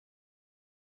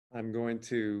I'm going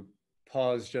to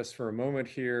pause just for a moment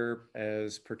here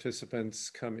as participants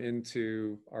come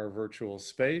into our virtual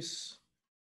space,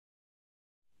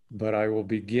 but I will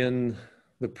begin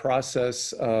the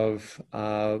process of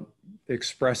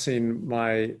expressing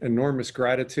my enormous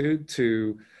gratitude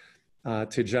to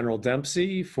General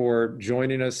Dempsey for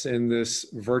joining us in this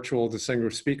virtual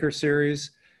Distinguished Speaker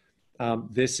Series.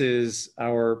 This is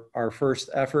our first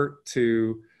effort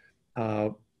to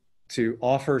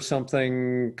offer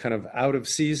something kind of out of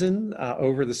season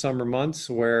over the summer months,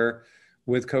 where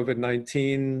with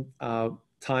COVID-19,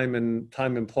 time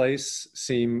and place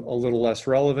seem a little less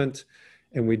relevant,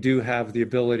 and we do have the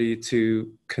ability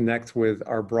to connect with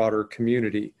our broader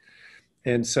community.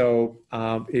 And so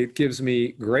it gives me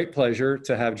great pleasure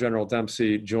to have General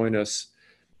Dempsey join us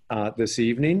this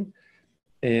evening.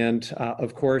 And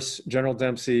of course, General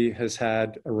Dempsey has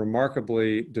had a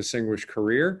remarkably distinguished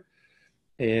career,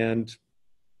 and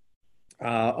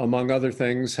among other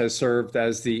things, has served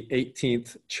as the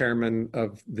 18th chairman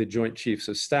of the Joint Chiefs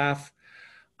of Staff,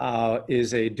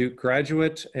 is a Duke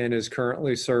graduate, and is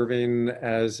currently serving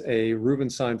as a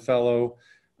Rubenstein Fellow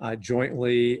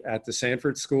jointly at the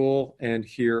Sanford School and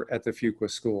here at the Fuqua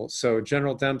School. So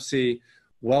General Dempsey,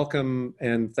 welcome,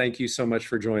 and thank you so much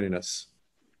for joining us.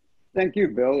 Thank you,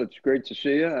 Bill. It's great to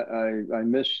see you. I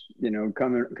miss,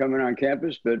 coming on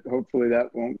campus, but hopefully that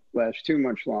won't last too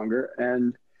much longer.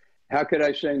 And how could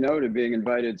I say no to being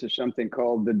invited to something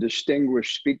called the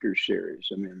Distinguished Speaker Series?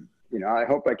 I mean, I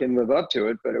hope I can live up to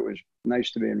it, but it was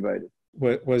nice to be invited.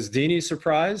 Was Deanie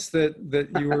surprised that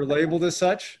you were labeled as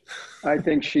such? I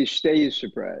think she stays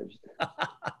surprised.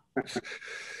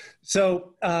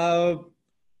 So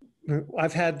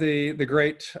I've had the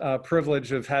great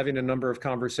privilege of having a number of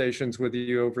conversations with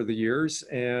you over the years,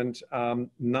 and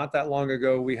not that long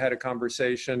ago we had a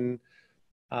conversation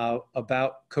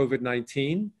about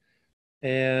COVID-19,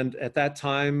 and at that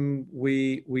time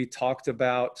we talked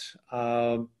about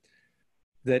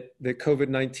that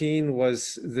COVID-19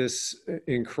 was this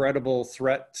incredible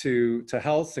threat to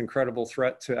health, incredible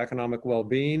threat to economic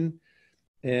well-being.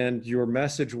 And your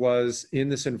message was, in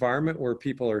this environment where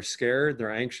people are scared,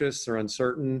 they're anxious, they're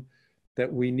uncertain,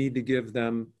 that we need to give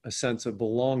them a sense of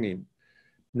belonging.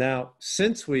 Now,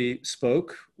 since we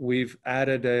spoke, we've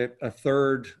added a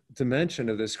third dimension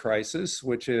of this crisis,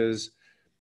 which is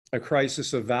a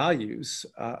crisis of values,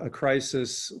 a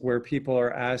crisis where people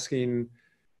are asking,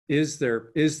 is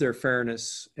there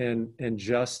fairness and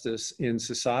justice in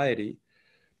society?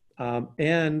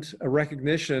 And a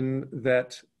recognition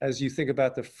that as you think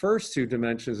about the first two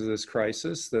dimensions of this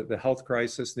crisis, the health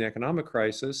crisis and the economic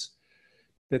crisis,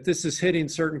 that this is hitting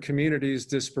certain communities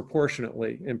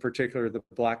disproportionately, in particular the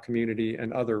Black community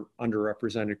and other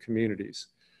underrepresented communities.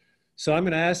 So I'm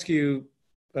going to ask you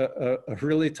a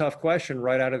really tough question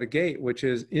right out of the gate, which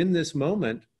is, in this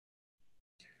moment,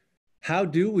 how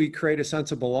do we create a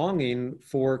sense of belonging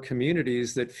for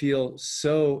communities that feel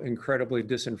so incredibly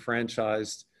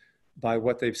disenfranchised by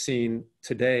what they've seen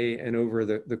today and over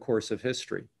the course of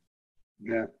history?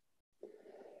 Yeah.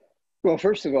 Well,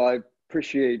 first of all, I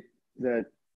appreciate that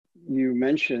you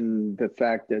mentioned the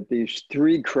fact that these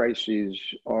three crises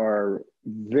are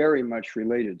very much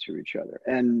related to each other.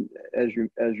 And as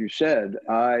you said,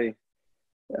 I,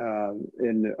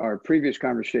 in our previous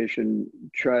conversation,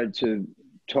 tried to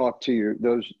talk to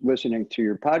those listening to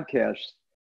your podcast,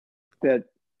 that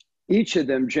each of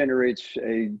them generates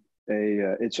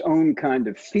its own kind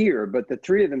of fear, but the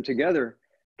three of them together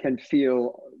can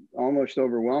feel almost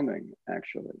overwhelming,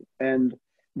 actually, and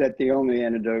that the only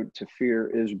antidote to fear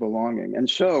is belonging. And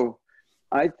so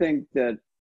I think that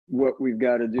what we've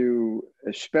got to do,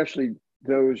 especially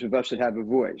those of us that have a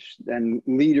voice, and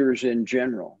leaders in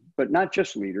general, but not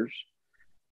just leaders,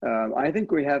 I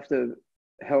think we have to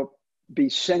help be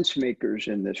sense makers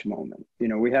in this moment.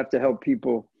 We have to help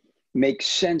people make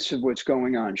sense of what's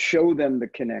going on, show them the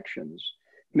connections,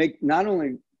 not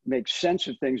only make sense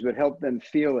of things, but help them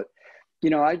feel it.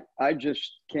 I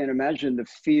just can't imagine the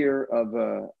fear of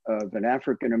an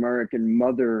African-American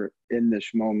mother in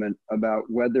this moment about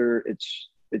whether it's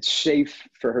safe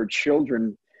for her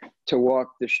children to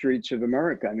walk the streets of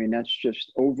America. I mean, that's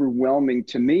just overwhelming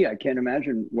to me. I can't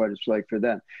imagine what it's like for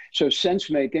them. So sense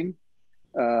making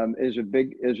is a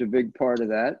big part of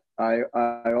that.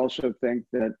 I also think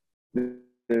that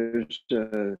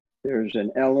there's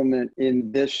an element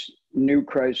in this new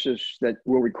crisis that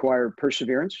will require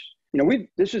perseverance.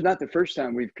 This is not the first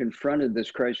time we've confronted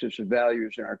this crisis of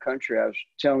values in our country. I was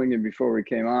telling you before we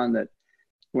came on that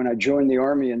when I joined the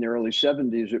Army in the early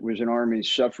 70s, it was an Army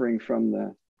suffering from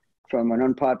an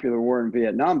unpopular war in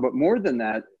Vietnam. But more than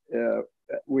that,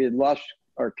 we had lost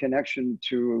our connection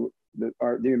to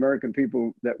the American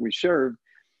people that we served.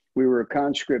 We were a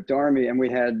conscript army, and we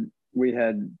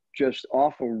had just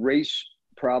awful race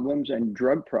problems and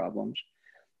drug problems.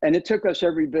 And it took us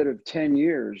every bit of 10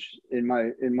 years, in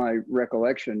my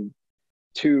recollection,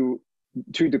 to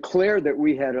declare that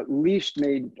we had at least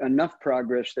made enough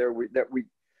progress there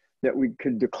that we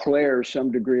could declare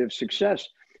some degree of success.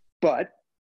 But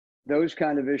those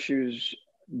kind of issues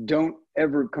don't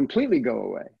ever completely go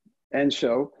away. And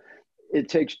so it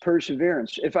takes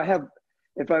perseverance. If I have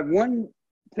one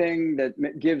thing that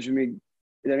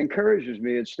encourages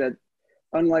me, it's that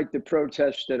unlike the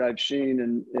protests that I've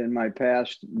seen in my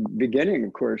past, beginning,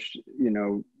 of course,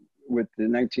 with the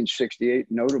 1968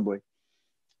 notably,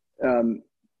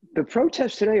 the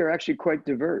protests today are actually quite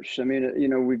diverse. I mean,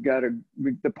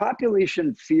 the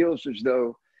population feels as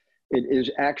though it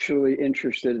is actually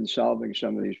interested in solving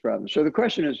some of these problems. So the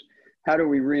question is, how do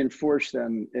we reinforce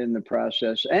them in the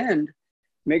process and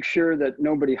make sure that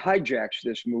nobody hijacks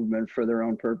this movement for their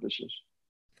own purposes?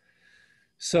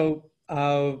 So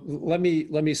let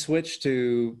me switch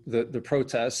to the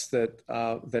protests that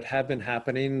have been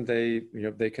happening.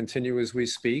 They continue as we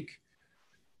speak,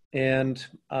 and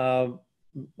I'm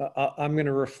going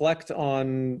to reflect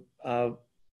on a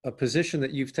position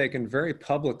that you've taken very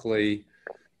publicly,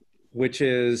 which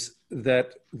is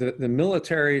that the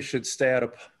military should stay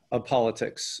out of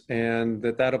politics, and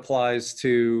that applies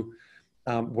to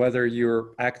whether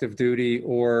you're active duty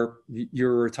or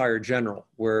you're a retired general,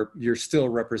 where you're still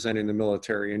representing the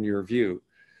military in your view.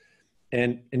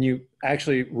 And you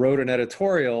actually wrote an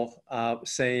editorial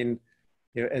saying,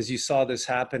 as you saw this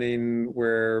happening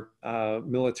where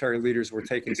military leaders were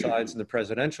taking sides in the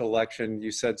presidential election,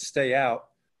 you said, stay out,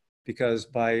 because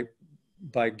by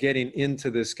getting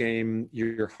into this game,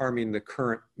 you're harming the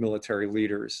current military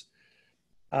leaders.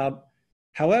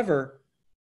 However,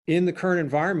 in the current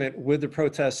environment with the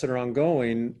protests that are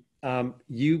ongoing,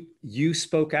 you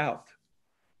spoke out.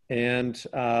 And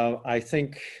I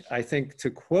think to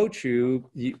quote you,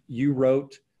 you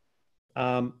wrote,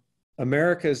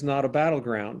 America is not a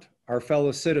battleground. Our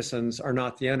fellow citizens are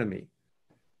not the enemy.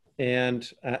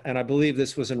 And I believe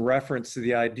this was in reference to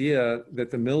the idea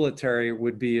that the military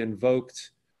would be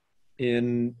invoked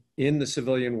in the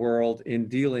civilian world in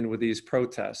dealing with these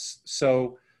protests.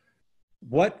 So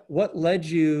what led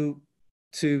you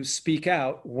to speak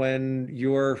out when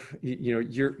your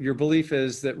belief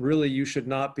is that really you should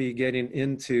not be getting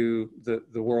into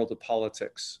the world of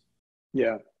politics?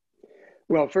 Yeah.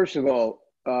 Well, first of all,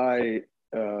 you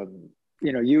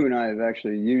and I have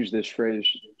actually used this phrase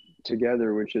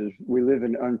together, which is, we live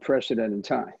in unprecedented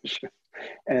times.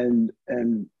 and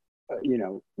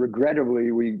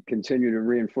regrettably, we continue to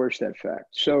reinforce that fact.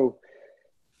 So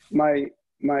my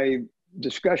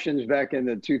discussions back in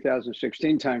the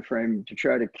 2016 timeframe to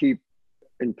try to keep,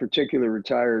 in particular,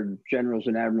 retired generals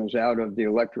and admirals out of the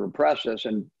electoral process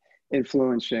and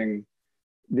influencing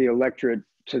the electorate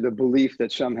to the belief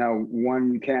that somehow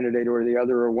one candidate or the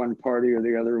other, or one party or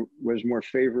the other, was more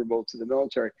favorable to the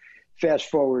military. Fast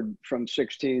forward from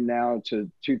 16 now to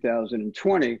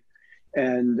 2020,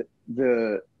 and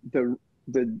the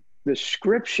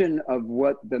description of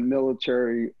what the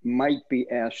military might be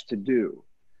asked to do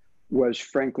was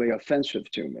frankly offensive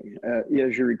to me.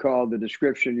 As you recall, the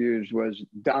description used was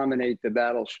dominate the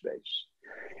battle space.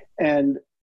 And,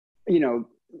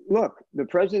 look, the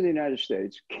President of the United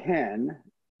States can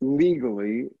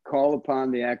legally call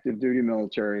upon the active duty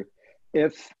military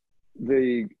if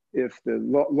the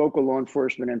local law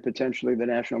enforcement and potentially the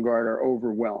National Guard are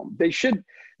overwhelmed. They should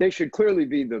clearly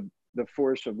be the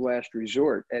force of last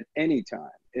resort at any time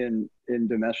in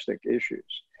domestic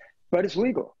issues, but it's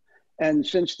legal. And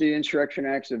since the Insurrection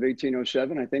Acts of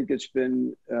 1807, I think it's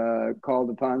been called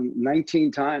upon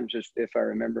 19 times, if I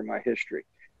remember my history.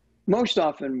 Most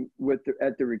often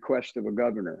at the request of a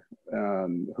governor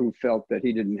who felt that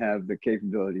he didn't have the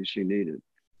capabilities he needed.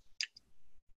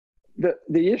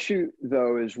 The issue,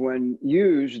 though, is when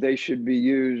used, they should be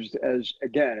used as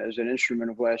an instrument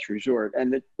of last resort,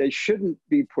 and that they shouldn't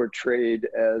be portrayed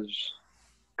as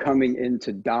coming in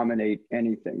to dominate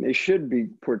anything. They should be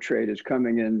portrayed as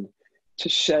coming in to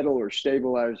settle or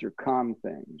stabilize or calm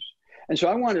things. And so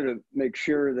I wanted to make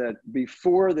sure that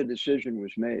before the decision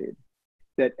was made,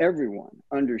 that everyone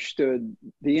understood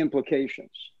the implications.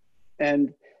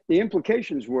 And the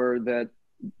implications were that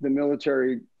the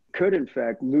military could, in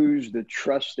fact, lose the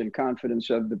trust and confidence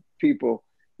of the people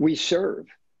we serve.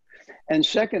 And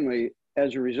secondly,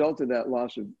 as a result of that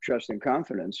loss of trust and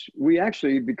confidence, we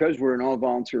actually, because we're an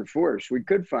all-volunteer force, we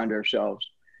could find ourselves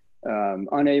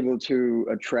unable to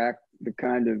attract the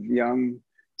kind of young,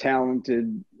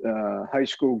 talented high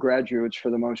school graduates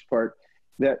for the most part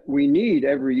that we need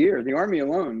every year. The Army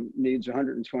alone needs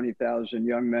 120,000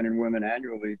 young men and women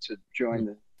annually to join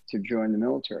the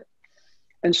military.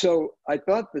 And so I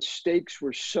thought the stakes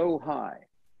were so high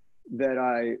that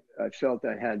I felt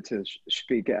I had to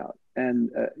speak out.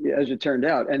 And as it turned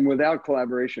out, and without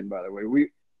collaboration, by the way,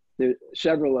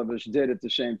 several of us did at the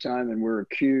same time, and were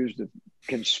accused of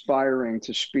conspiring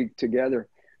to speak together.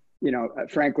 You know,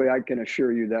 frankly, I can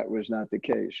assure you that was not the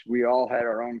case. We all had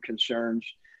our own concerns.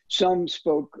 Some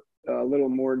spoke a little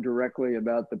more directly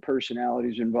about the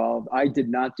personalities involved. I did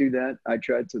not do that. I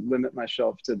tried to limit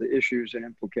myself to the issues and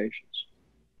implications.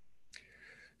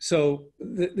 So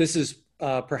this is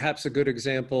perhaps a good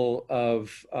example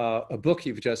of a book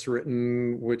you've just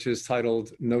written, which is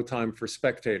titled "No Time for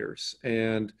Spectators."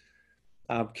 And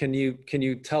can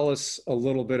you tell us a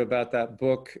little bit about that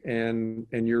book and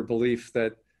your belief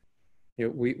that, you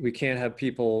know, we can't have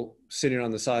people sitting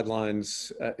on the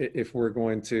sidelines if we're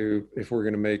going to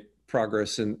make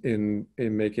progress in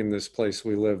making this place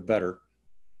we live better?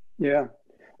 Yeah.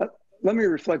 Let me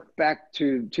reflect back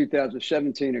to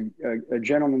 2017. A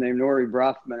gentleman named Ori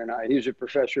Brafman and I, he's a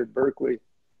professor at Berkeley.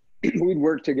 We'd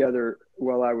worked together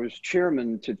while I was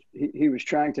chairman. He was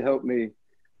trying to help me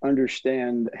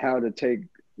understand how to take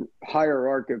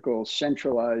hierarchical,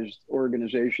 centralized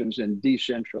organizations and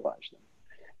decentralize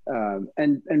them.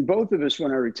 And both of us,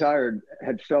 when I retired,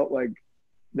 had felt like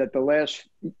that the last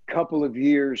couple of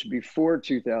years before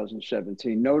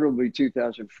 2017, notably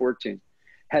 2014,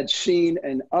 had seen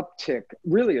an uptick,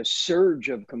 really a surge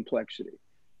of complexity.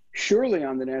 Surely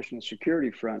on the national security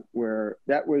front, where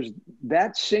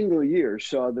that single year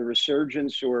saw the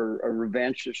resurgence or a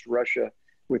revanchist Russia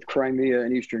with Crimea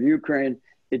and Eastern Ukraine.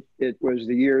 It was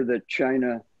the year that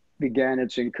China began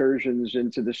its incursions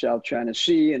into the South China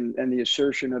Sea and the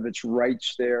assertion of its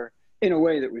rights there in a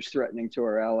way that was threatening to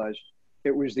our allies.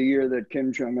 It was the year that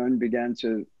Kim Jong-un began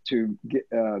to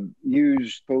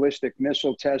use ballistic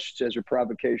missile tests as a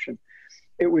provocation.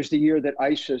 It was the year that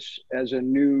ISIS as a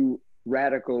new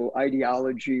radical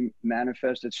ideology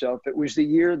manifested itself. It was the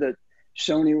year that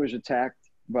Sony was attacked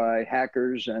by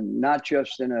hackers, and not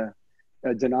just in a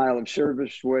denial of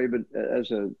service way, but as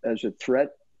a threat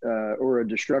or a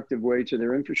destructive way to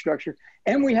their infrastructure.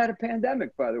 And we had a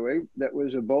pandemic, by the way, that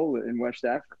was Ebola in West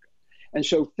Africa. And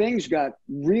so things got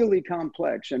really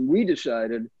complex, and we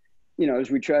decided, you know, as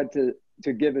we tried to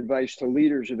give advice to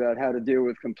leaders about how to deal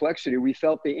with complexity, we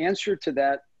felt the answer to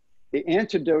that, the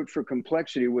antidote for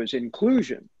complexity, was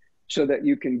inclusion, so that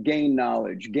you can gain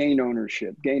knowledge, gain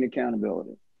ownership, gain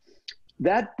accountability.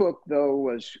 That book, though,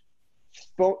 was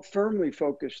firmly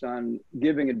focused on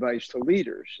giving advice to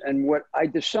leaders. And what I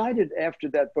decided after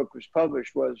that book was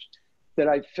published was that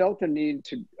I felt the need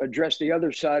to address the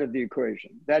other side of the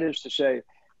equation. That is to say,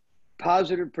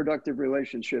 positive, productive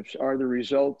relationships are the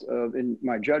result of, in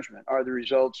my judgment, are the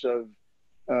results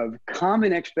of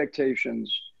common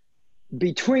expectations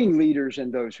between leaders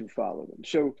and those who follow them.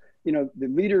 So, you know, the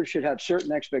leaders should have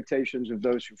certain expectations of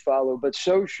those who follow, but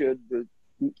so should the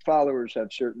followers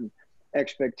have certain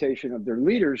expectation of their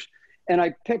leaders. And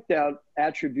I picked out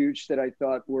attributes that I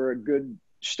thought were a good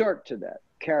start to that: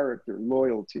 character,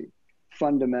 loyalty,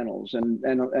 fundamentals,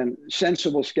 and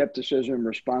sensible skepticism,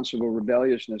 responsible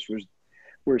rebelliousness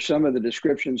were some of the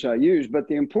descriptions I used. But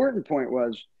the important point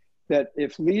was that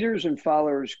if leaders and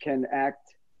followers can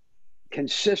act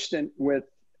consistent with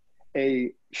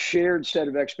a shared set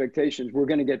of expectations, we're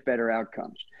going to get better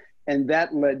outcomes. And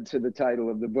that led to the title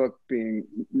of the book being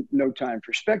No Time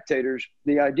for Spectators.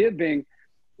 The idea being,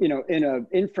 you know, in an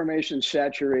information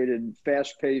saturated,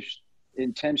 fast-paced,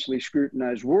 intensely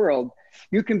scrutinized world,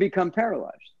 you can become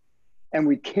paralyzed. And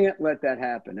we can't let that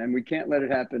happen. And we can't let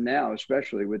it happen now,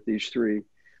 especially with these three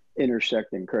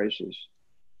intersecting crises.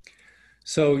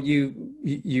 So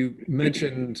you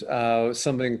mentioned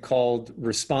something called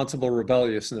responsible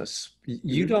rebelliousness.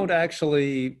 You don't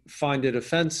actually find it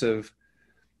offensive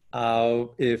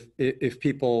if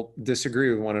people disagree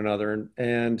with one another,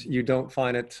 and you don't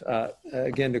find it,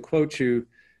 again, to quote you,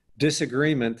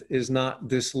 disagreement is not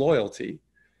disloyalty.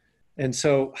 And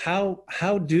so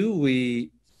how do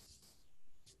we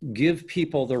give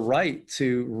people the right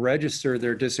to register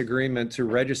their disagreement, to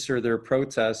register their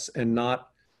protests, and not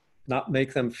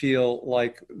make them feel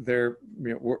like they're,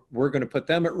 you know, we're going to put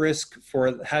them at risk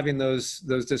for having those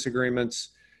disagreements?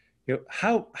 You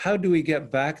know, how do we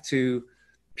get back to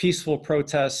peaceful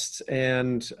protests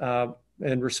and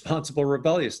responsible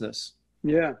rebelliousness?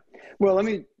 Yeah. Well, let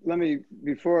me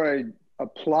before I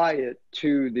apply it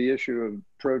to the issue of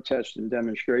protests and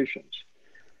demonstrations,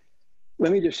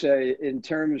 Let me just say, in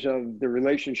terms of the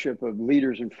relationship of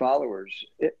leaders and followers,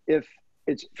 if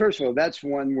it's, first of all, that's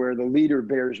one where the leader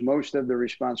bears most of the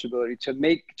responsibility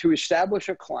to establish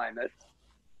a climate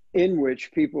in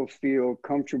which people feel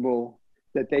comfortable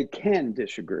that they can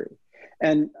disagree.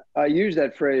 And I use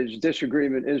that phrase,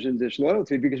 disagreement isn't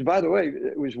disloyalty, because, by the way,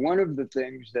 it was one of the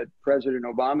things that President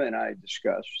Obama and I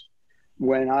discussed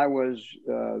when I was,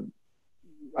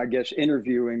 I guess,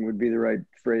 interviewing would be the right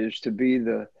phrase, to be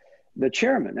the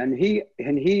chairman. And he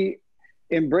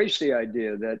embraced the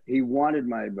idea that he wanted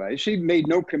my advice. He made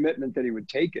no commitment that he would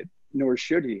take it, nor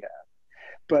should he have.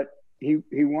 But he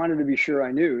wanted to be sure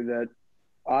I knew that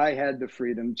I had the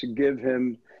freedom to give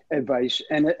him advice,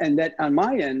 and that on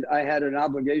my end, I had an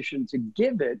obligation to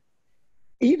give it,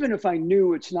 even if I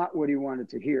knew it's not what he wanted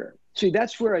to hear. See,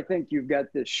 that's where I think you've got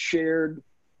this shared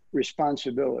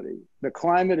responsibility. The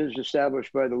climate is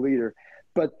established by the leader,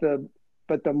 but the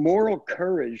moral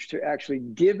courage to actually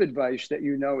give advice that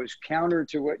you know is counter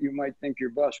to what you might think your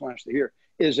boss wants to hear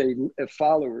is a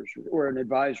follower's or an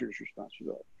advisor's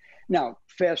responsibility. Now,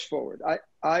 fast forward.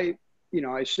 I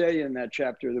say in that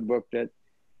chapter of the book that,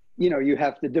 you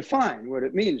have to define what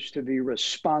it means to be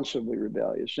responsibly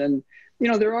rebellious. And,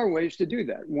 there are ways to do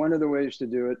that. One of the ways to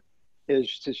do it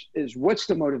is what's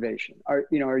the motivation?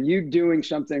 Are you doing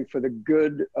something for the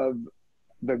good of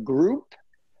the group,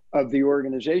 of the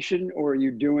organization, or are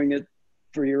you doing it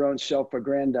for your own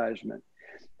self-aggrandizement?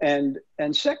 And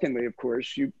secondly, of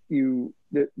course,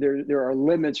 there are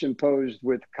limits imposed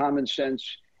with common sense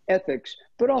ethics,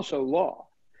 but also law.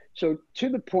 So to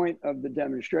the point of the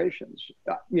demonstrations,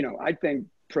 I think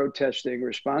protesting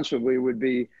responsibly would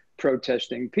be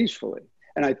protesting peacefully.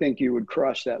 And I think you would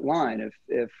cross that line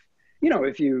if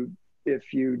you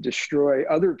destroy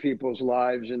other people's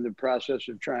lives in the process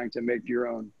of trying to make your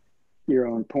own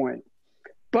point.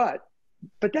 But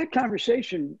that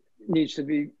conversation needs to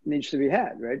be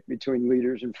had, right, between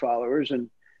leaders and followers. And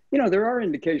there are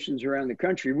indications around the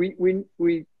country.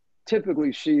 We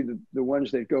typically see the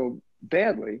ones that go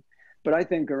badly, but I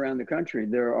think around the country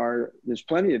there's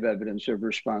plenty of evidence of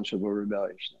responsible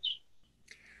rebelliousness.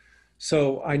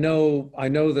 So I know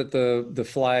that the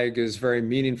flag is very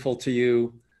meaningful to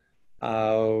you.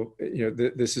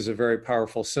 This is a very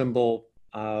powerful symbol,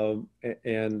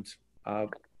 and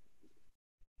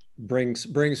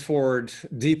brings forward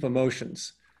deep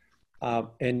emotions.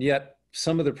 And yet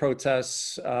some of the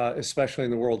protests, especially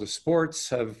in the world of sports,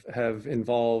 have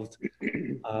involved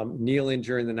kneeling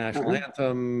during the national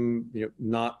anthem,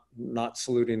 not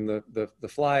saluting the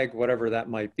flag, whatever that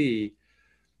might be.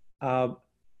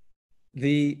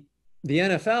 The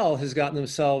NFL has gotten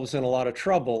themselves in a lot of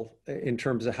trouble in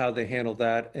terms of how they handled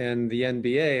that, and the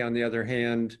NBA, on the other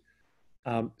hand,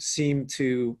 seem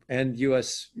to end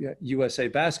USA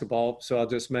basketball. So I'll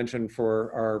just mention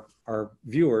for our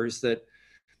viewers that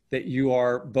you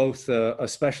are both a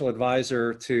special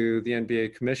advisor to the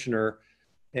NBA commissioner,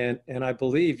 and I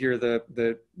believe you're the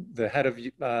head of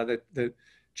the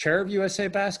chair of USA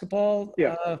basketball.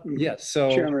 Yeah. Yes.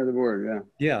 So chairman of the board.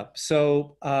 Yeah. Yeah.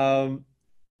 So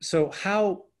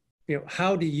how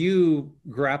do you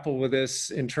grapple with this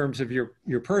in terms of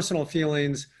your personal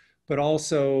feelings, but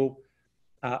also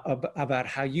about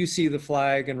how you see the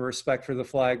flag and respect for the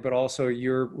flag, but also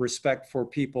your respect for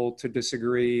people to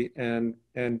disagree and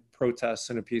protest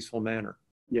in a peaceful manner?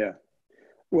 Yeah.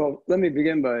 Well, let me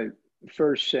begin by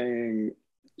first saying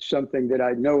something that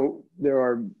I know there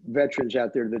are veterans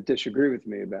out there that disagree with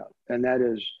me about, and that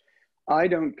is, I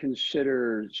don't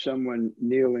consider someone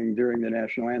kneeling during the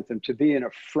national anthem to be an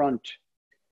affront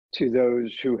to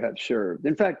those who have served.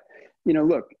 In fact,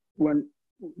 look, when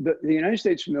the United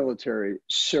States military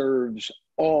serves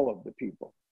all of the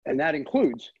people, and that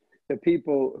includes the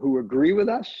people who agree with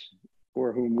us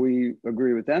or whom we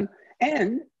agree with them,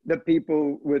 and the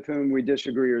people with whom we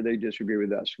disagree or they disagree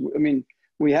with us. I mean,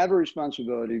 we have a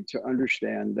responsibility to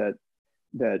understand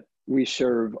that we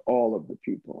serve all of the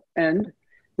people. And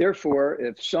therefore,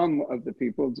 if some of the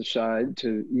people decide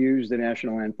to use the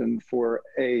national anthem for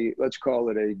let's call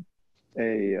it a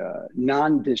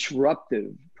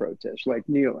non-disruptive protest, like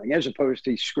kneeling, as opposed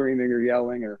to screaming or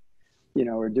yelling or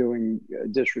doing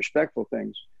disrespectful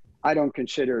things, I don't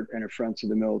consider it an affront to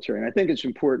the military. And I think it's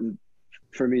important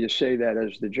for me to say that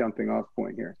as the jumping off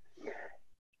point here.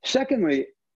 Secondly,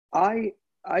 I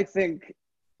think,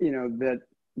 that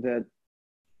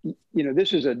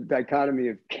this is a dichotomy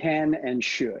of can and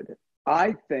should.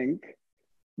 I think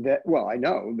that, I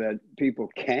know that people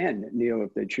can kneel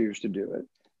if they choose to do it.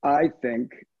 I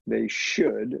think they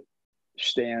should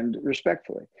stand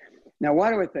respectfully. Now,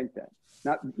 why do I think that?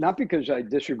 Not because I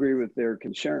disagree with their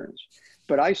concerns,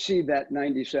 But I see that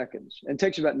 90 seconds. It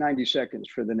takes about 90 seconds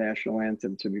for the national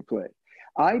anthem to be played.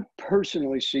 I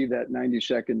personally see that 90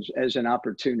 seconds as an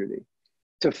opportunity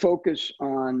to focus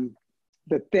on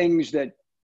the things that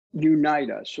unite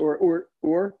us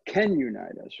or can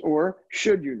unite us or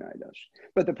should unite us.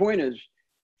 But the point is,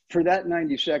 for that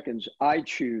 90 seconds, I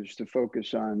choose to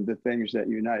focus on the things that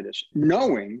unite us,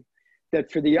 knowing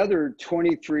that for the other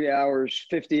 23 hours,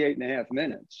 58 and a half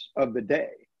minutes of the day,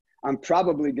 I'm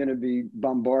probably going to be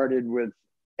bombarded with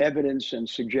evidence and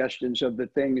suggestions of the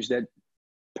things that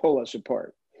pull us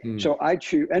apart. So I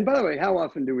choose, and by the way, how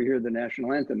often do we hear the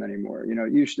national anthem anymore? You know,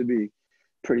 it used to be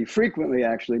pretty frequently,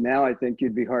 actually. Now I think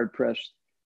you'd be hard pressed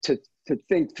to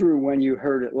think through when you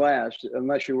heard it last,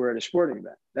 unless you were at a sporting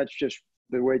event. That's just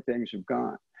the way things have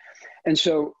gone. And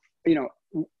so, you know,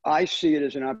 I see it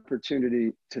as an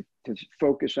opportunity to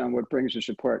focus on what brings us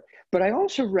apart. But I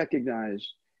also recognize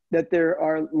that there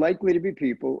are likely to be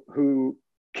people who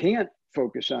can't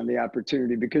focus on the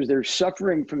opportunity because they're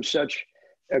suffering from such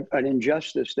an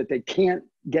injustice that they can't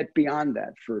get beyond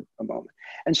that for a moment.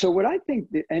 And so what I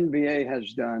think the NBA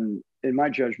has done, in my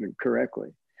judgment,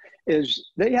 correctly, is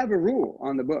they have a rule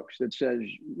on the books that says,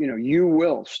 you know, you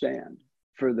will stand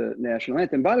for the national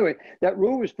anthem. By the way, that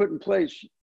rule was put in place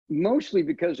mostly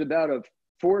because about a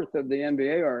fourth of the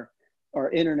NBA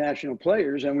are international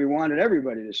players, and we wanted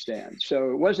everybody to stand.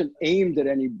 So it wasn't aimed at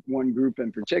any one group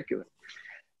in particular.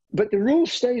 But the rule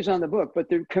stays on the book, but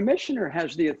the commissioner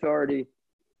has the authority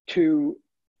to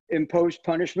impose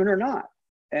punishment or not.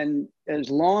 And as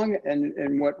long,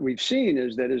 and what we've seen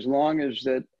is that as long as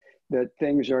that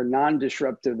things are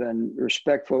non-disruptive and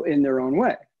respectful in their own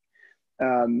way,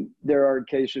 there are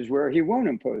cases where he won't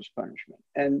impose punishment.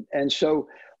 And so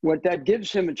what that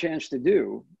gives him a chance to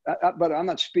do, but I'm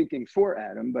not speaking for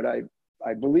Adam, but I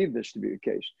believe this to be the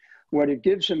case. What it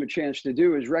gives him a chance to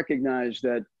do is recognize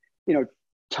that, you know,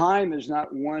 time is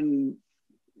not one,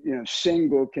 you know,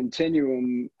 single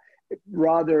continuum.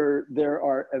 Rather, there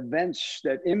are events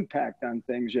that impact on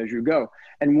things as you go.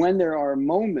 And when there are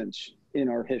moments in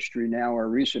our history now, our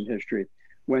recent history,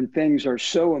 when things are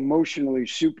so emotionally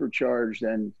supercharged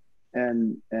and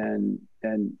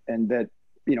that,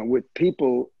 you know, with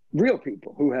people, real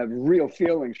people who have real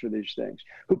feelings for these things,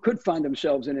 who could find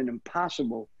themselves in an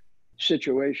impossible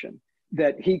situation,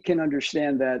 that he can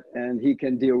understand that and he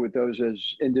can deal with those as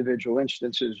individual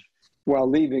instances while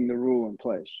leaving the rule in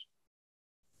place.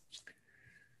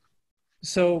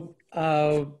 So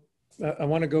I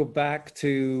want to go back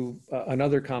to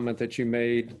another comment that you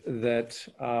made, that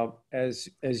as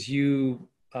you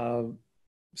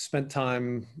spent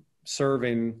time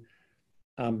serving,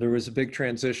 there was a big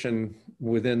transition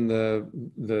within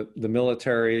the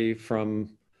military from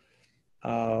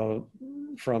a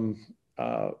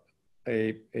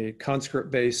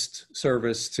conscript-based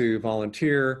service to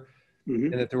volunteer,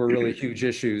 and that there were really huge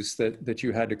issues that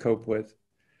you had to cope with.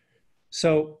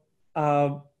 So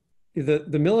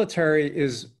the military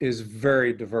is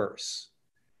very diverse,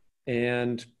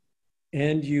 and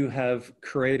you have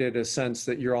created a sense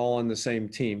that you're all on the same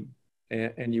team,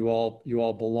 and you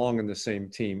all belong in the same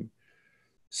team.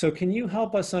 So can you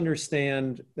help us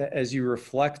understand that as you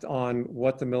reflect on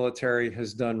what the military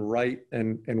has done right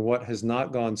and what has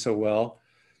not gone so well?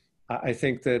 I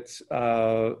think that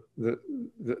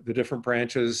the different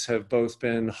branches have both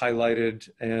been highlighted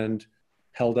and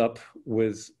held up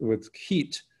with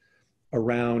heat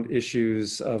around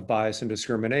issues of bias and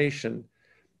discrimination.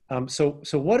 So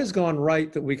what has gone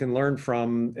right that we can learn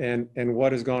from, and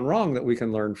what has gone wrong that we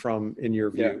can learn from, in your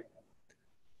view? Yeah.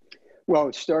 Well,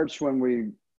 it starts when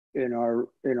we, in our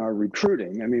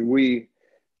recruiting. I mean, we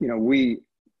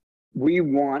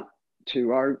want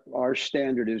to, our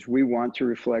standard is we want to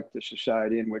reflect the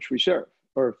society in which we serve,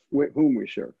 or whom we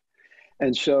serve.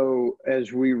 And so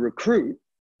as we recruit,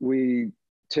 we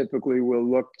typically will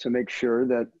look to make sure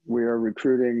that we are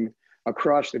recruiting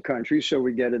across the country, so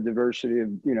we get a diversity of,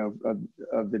 you know,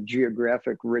 of the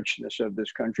geographic richness of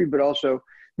this country, but also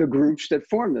the groups that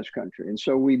form this country. And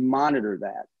so we monitor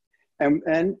that.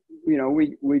 And you know,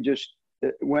 we just,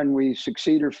 when we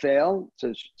succeed or fail,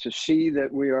 to see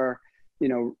that we are, you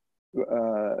know,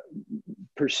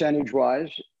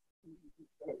 percentage-wise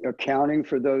accounting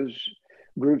for those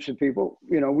groups of people,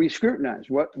 you know, we scrutinize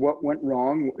what went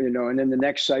wrong, you know, and in the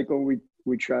next cycle we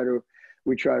try to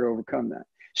overcome that.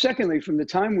 Secondly, from the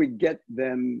time we get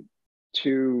them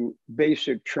to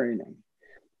basic training,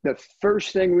 the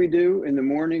first thing we do in the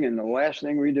morning and the last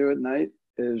thing we do at night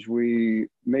is we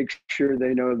make sure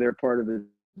they know they're part of the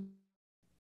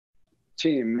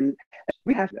team. And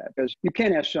we have that, because you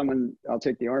can't ask someone, I'll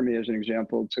take the Army as an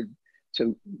example,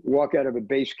 to walk out of a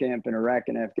base camp in Iraq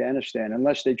and Afghanistan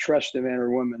unless they trust the man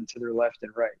or woman to their left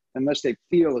and right, unless they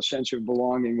feel a sense of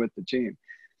belonging with the team.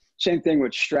 Same thing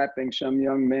with strapping some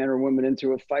young man or woman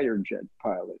into a fighter jet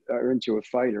pilot or into a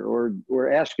fighter,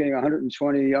 or asking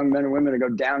 120 young men and women to go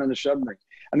down in the submarine.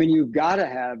 I mean, you've got to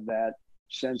have that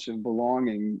sense of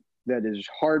belonging that is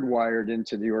hardwired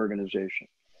into the organization.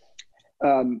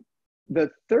 The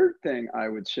third thing I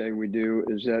would say we do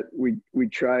is that we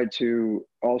try to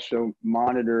also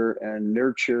monitor and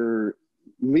nurture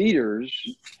leaders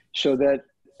so that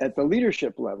at the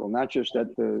leadership level, not just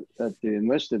at the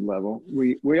enlisted level,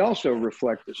 we also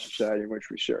reflect the society in which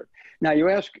we serve. Now, you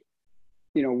ask,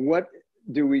 what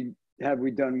have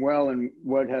we done well and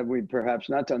what have we perhaps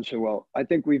not done so well? I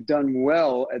think we've done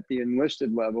well at the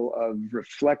enlisted level of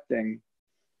reflecting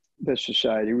the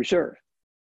society we serve.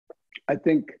 I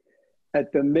think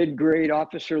at the mid-grade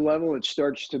officer level, it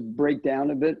starts to break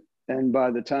down a bit. And by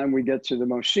the time we get to the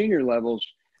most senior levels,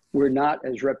 we're not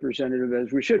as representative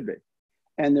as we should be.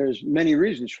 And there's many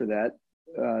reasons for that,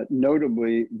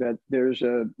 notably that there's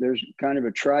kind of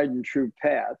a tried and true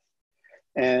path,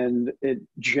 and it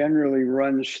generally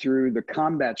runs through the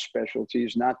combat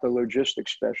specialties, not the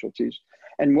logistics specialties.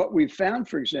 And what we've found,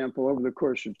 for example, over the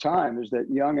course of time is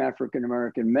that young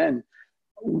African-American men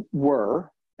were,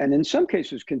 and in some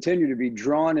cases continue to be,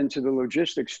 drawn into the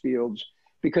logistics fields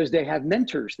because they have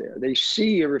mentors there. They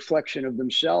see a reflection of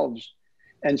themselves.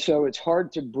 And so it's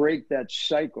hard to break that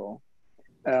cycle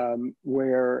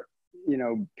where,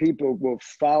 people will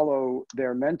follow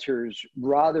their mentors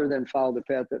rather than follow the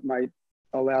path that might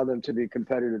allow them to be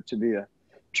competitive to be a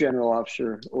general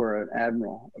officer or an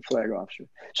admiral, a flag officer.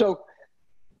 So,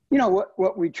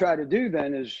 what we try to do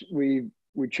then is we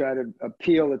try to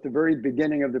appeal at the very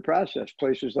beginning of the process,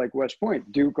 places like West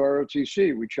Point, Duke,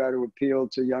 ROTC. We try to appeal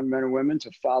to young men and women to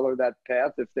follow that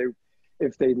path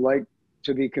if they like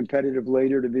to be competitive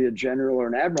later to be a general or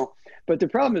an admiral. But the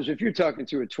problem is, if you're talking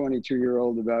to a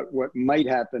 22-year-old about what might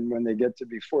happen when they get to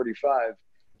be 45,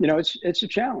 it's a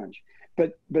challenge.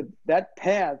 But that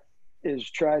path is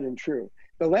tried and true.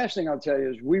 The last thing I'll tell you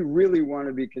is we really want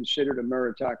to be considered a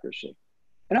meritocracy.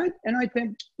 And I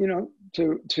think,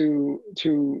 to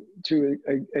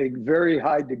a very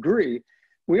high degree,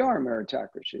 we are a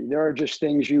meritocracy. There are just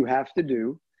things you have to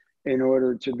do in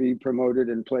order to be promoted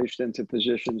and placed into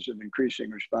positions of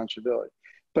increasing responsibility.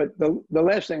 But the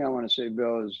last thing I want to say,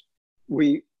 Bill, is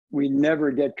we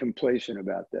never get complacent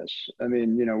about this. I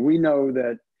mean, we know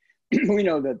that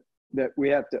we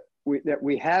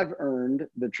have earned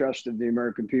the trust of the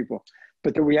American people,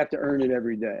 but that we have to earn it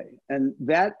every day. And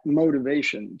that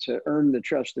motivation to earn the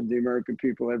trust of the American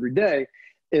people every day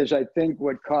is, I think,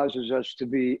 what causes us to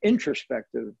be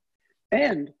introspective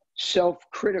and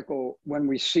self-critical when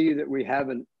we see that we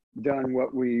haven't done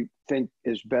what we think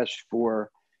is best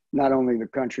for not only the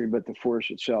country, but the force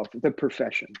itself, the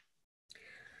profession.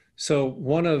 So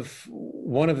one of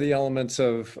the elements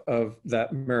of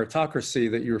that meritocracy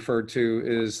that you referred to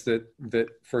is that,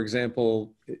 for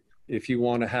example, if you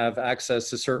want to have access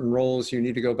to certain roles, you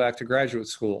need to go back to graduate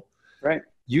school. Right.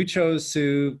 You chose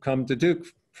to come to Duke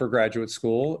for graduate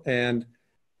school, and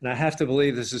I have to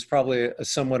believe this is probably a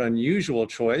somewhat unusual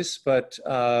choice, but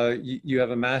you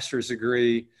have a master's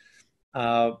degree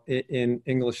in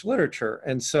English literature.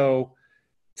 And so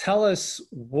tell us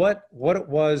what it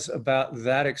was about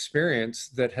that experience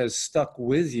that has stuck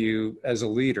with you as a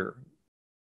leader.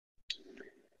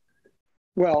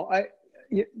 Well,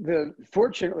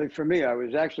 fortunately for me, I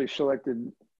was actually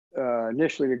selected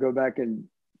initially to go back and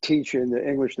teach in the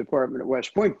English department at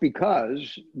West Point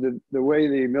because the way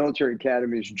the military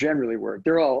academies generally work,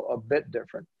 they're all a bit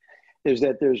different, is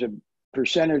that there's a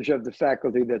percentage of the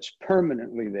faculty that's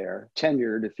permanently there,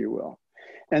 tenured, if you will.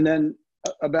 And then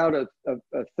about a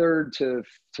third to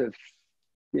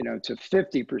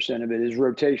 50% of it is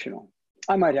rotational.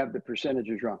 I might have the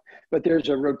percentages wrong, but there's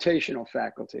a rotational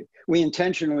faculty. We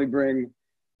intentionally bring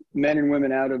men and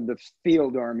women out of the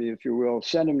field army, if you will,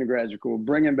 send them to graduate school,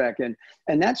 bring them back in.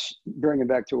 And that's bring them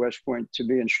back to West Point to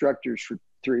be instructors for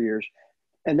 3 years.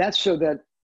 And that's so that,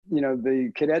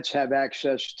 the cadets have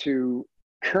access to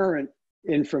current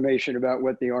information about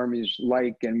what the Army's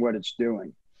like and what it's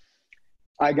doing.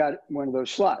 I got one of those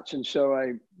slots. And so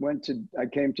I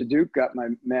came to Duke, got my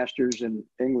master's in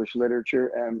English literature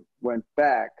and went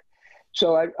back.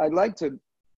 So I'd like to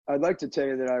tell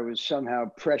you that I was somehow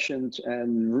prescient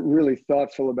and really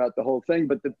thoughtful about the whole thing.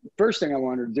 But the first thing I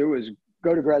wanted to do was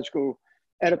go to grad school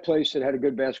at a place that had a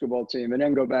good basketball team and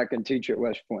then go back and teach at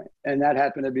West Point. And that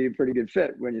happened to be a pretty good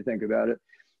fit when you think about it,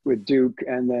 with Duke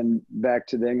and then back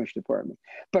to the English department.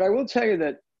 But I will tell you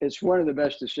that it's one of the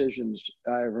best decisions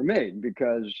I ever made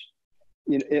because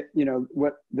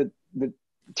what the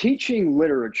teaching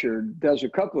literature does a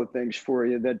couple of things for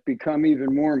you that become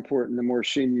even more important the more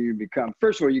senior you become.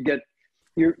 First of all,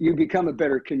 you become a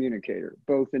better communicator,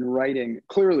 both in writing,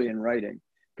 clearly in writing,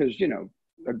 because,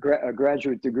 a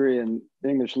graduate degree in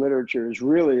English literature is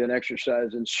really an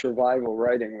exercise in survival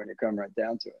writing when you come right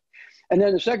down to it. And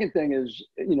then the second thing is,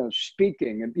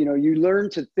 speaking. You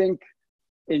learn to think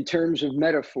in terms of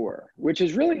metaphor, which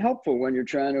is really helpful when you're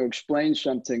trying to explain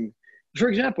something. For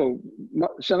example,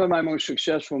 some of my most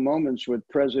successful moments with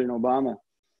President Obama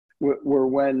were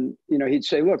when, he'd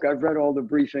say, look, I've read all the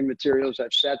briefing materials,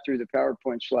 I've sat through the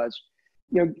PowerPoint slides.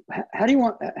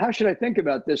 How should I think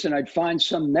about this? And I'd find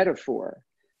some metaphor.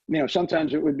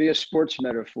 Sometimes it would be a sports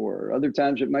metaphor. Other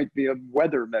times it might be a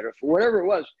weather metaphor. Whatever it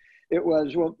was,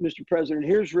 well, Mr. President,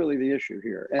 here's really the issue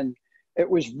here. And it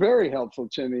was very helpful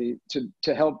to me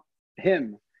to help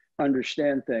him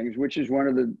understand things, which is one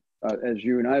of the, as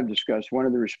you and I have discussed, one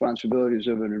of the responsibilities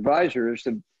of an advisor is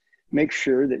to make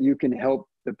sure that you can help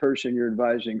the person you're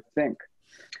advising think.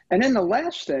 And then the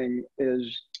last thing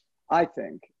is, I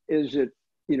think, is that,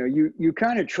 you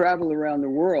kind of travel around the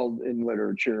world in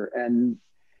literature and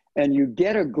you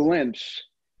get a glimpse,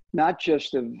 not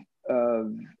just of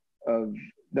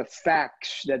the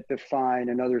facts that define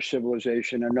another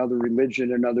civilization, another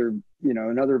religion,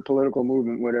 another political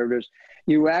movement, whatever it is.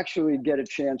 You actually get a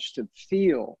chance to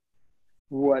feel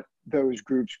what those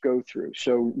groups go through.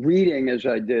 So reading, as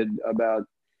I did about,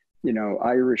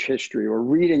 Irish history, or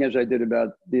reading as I did about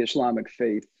the Islamic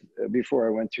faith before I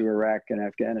went to Iraq and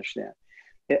Afghanistan,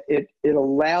 it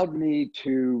allowed me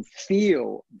to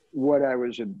feel what I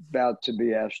was about to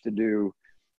be asked to do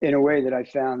in a way that I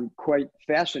found quite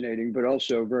fascinating, but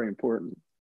also very important.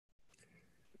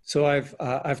 So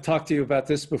I've talked to you about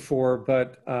this before,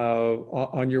 but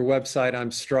on your website,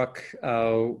 I'm struck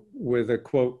with a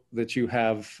quote that you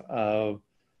have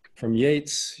from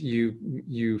Yeats.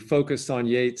 You focused on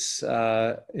Yeats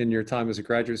in your time as a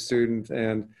graduate student,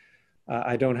 and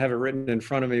I don't have it written in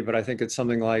front of me, but I think it's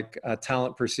something like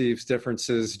talent perceives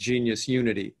differences, genius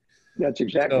unity. That's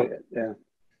exactly it. Yeah.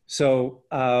 So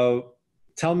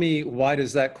tell me, why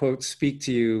does that quote speak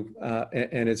to you,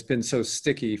 and it's been so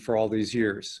sticky for all these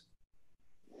years?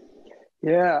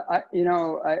 Yeah,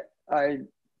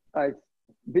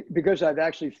 because I've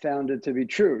actually found it to be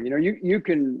true.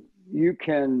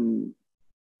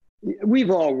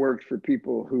 We've all worked for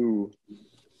people who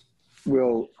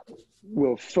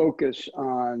will focus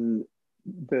on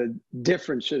the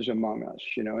differences among us,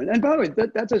 and by the way,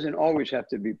 that doesn't always have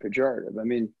to be pejorative. I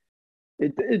mean,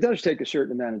 it does take a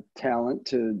certain amount of talent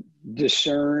to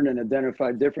discern and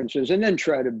identify differences and then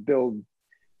try to build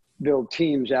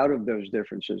teams out of those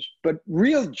differences. But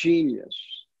real genius,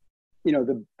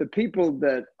 the people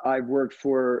that I've worked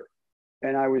for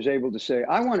and I was able to say,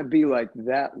 I want to be like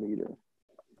that leader.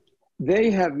 They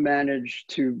have managed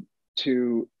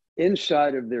to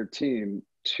inside of their team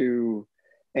to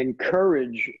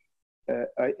encourage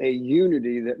a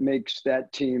unity that makes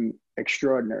that team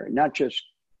extraordinary, not just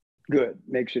good,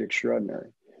 makes it extraordinary.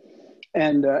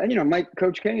 And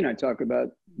Coach K and I talk about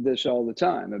this all the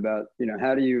time about,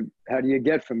 how do you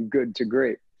get from good to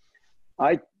great?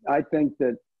 I think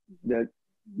that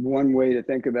one way to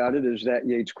think about it is that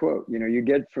Yeats quote, you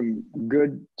get from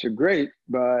good to great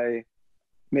by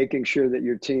making sure that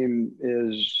your team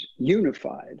is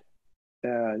unified,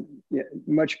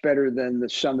 much better than the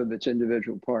sum of its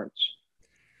individual parts.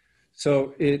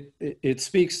 So it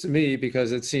speaks to me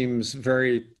because it seems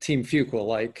very Team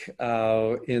Fuqua-like,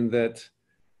 in that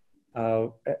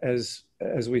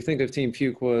as we think of Team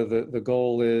Fuqua, the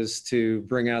goal is to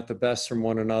bring out the best from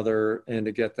one another and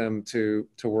to get them to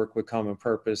work with common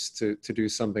purpose to do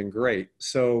something great.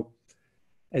 So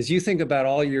as you think about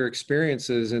all your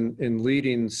experiences in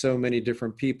leading so many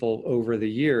different people over the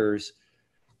years,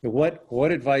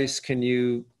 what advice can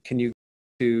you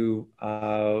to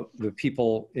the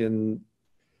people in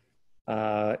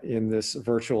this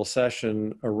virtual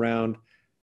session around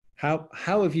how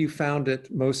have you found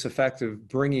it most effective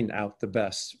bringing out the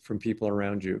best from people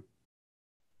around you?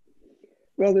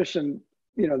 Well, there's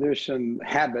some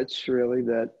habits really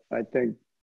that I think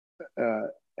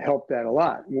help that a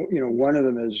lot. One of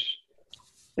them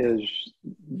is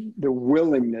the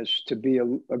willingness to be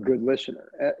a good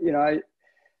listener.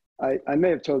 I may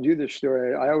have told you this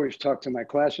story. I always talk to my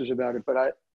classes about it,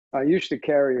 but I used to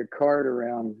carry a card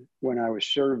around when I was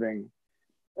serving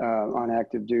on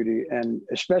active duty, and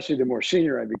especially the more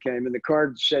senior I became. And the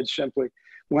card said simply,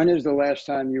 when is the last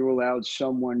time you allowed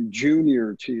someone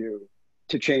junior to you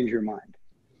to change your mind?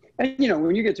 And,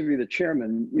 when you get to be the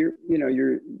chairman,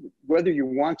 you're whether you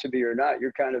want to be or not,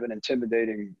 you're kind of an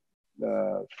intimidating,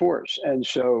 force. And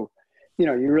so, you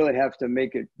know, you really have to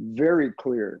make it very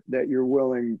clear that you're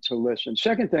willing to listen.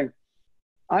 Second thing,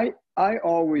 I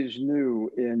always knew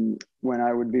when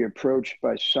I would be approached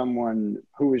by someone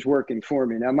who was working for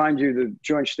me. Now, mind you, the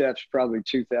Joint Staff's probably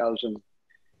 2,000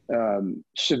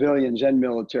 civilians and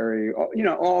military, you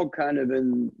know, all kind of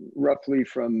in roughly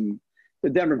from, the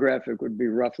demographic would be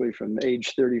roughly from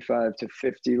age 35 to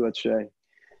 50, let's say.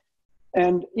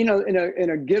 And, you know, in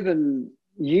a given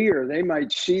year, they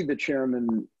might see the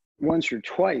chairman once or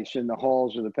twice in the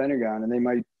halls of the Pentagon, and they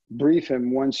might brief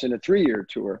him once in a 3-year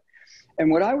tour. And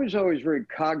what I was always very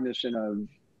cognizant of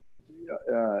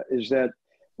is that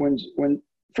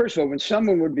first of all, when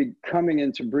someone would be coming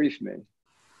in to brief me,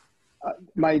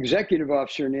 my executive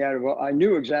officer in the Admiral, I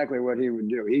knew exactly what he would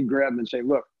do. He'd grab them and say,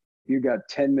 look, you got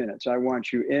 10 minutes. I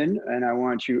want you in and I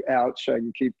want you out so I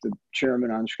can keep the chairman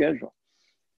on schedule.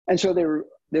 And so they were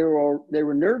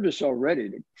nervous already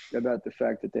about the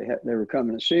fact that they were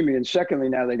coming to see me. And secondly,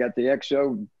 now they got the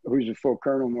XO, who's a full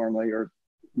colonel normally, or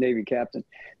Navy captain,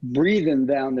 breathing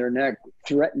down their neck,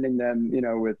 threatening them, you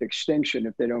know, with extinction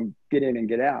if they don't get in and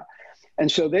get out.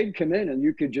 And so they'd come in and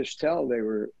you could just tell they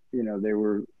were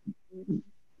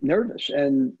nervous,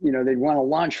 and, you know, they'd want to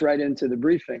launch right into the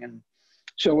briefing. And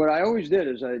so what I always did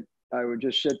is I would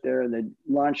just sit there and they'd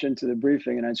launch into the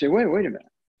briefing and I'd say, wait a minute,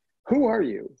 who are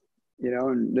you? You know,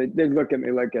 and they'd look at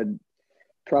me like I'd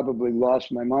probably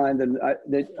lost my mind. And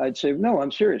I'd say, no,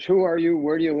 I'm serious. Who are you?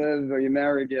 Where do you live? Are you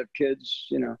married? Do you have kids?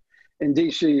 You know, in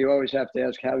DC, you always have to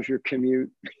ask, how's your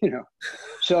commute? You know,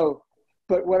 so,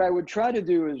 but what I would try to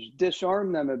do is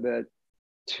disarm them a bit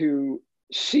to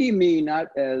see me not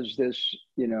as this,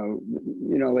 you know,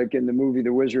 like in the movie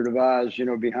The Wizard of Oz, you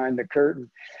know, behind the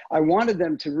curtain. I wanted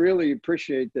them to really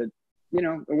appreciate that, you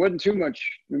know, it wasn't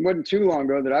too long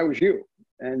ago that I was you.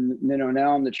 And, you know,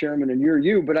 now I'm the chairman and you're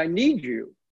you, but I need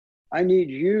you. I need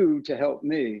you to help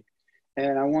me.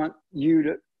 And I want you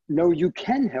to know you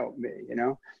can help me, you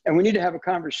know, and we need to have a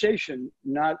conversation,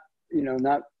 not kind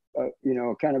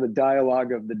of a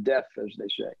dialogue of the deaf, as they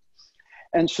say.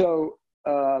 And so,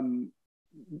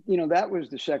 you know, that was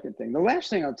the second thing. The last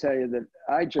thing I'll tell you that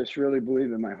I just really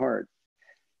believe in my heart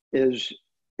is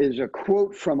a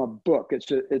quote from a book.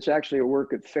 It's actually a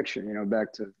work of fiction, you know,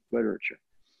 back to literature,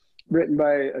 written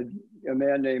by a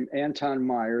man named Anton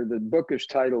Meyer. The book is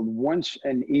titled Once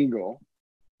an Eagle.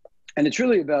 And it's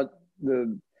really about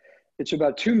it's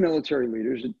about two military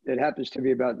leaders. It happens to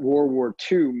be about World War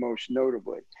II, most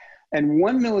notably. And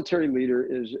one military leader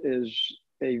is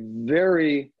a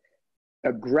very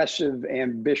aggressive,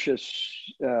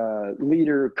 ambitious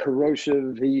leader,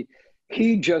 corrosive.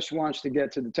 He just wants to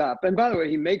get to the top. And by the way,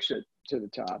 he makes it to the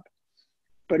top,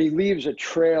 but he leaves a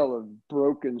trail of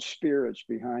broken spirits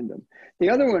behind him. The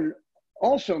other one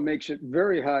also makes it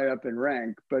very high up in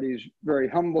rank, but he's very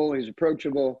humble. He's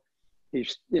approachable.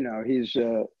 He's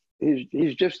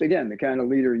just, again, the kind of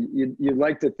leader you'd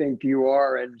like to think you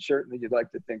are, and certainly you'd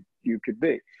like to think you could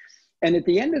be. And at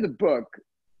the end of the book,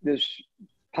 this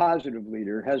positive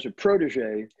leader has a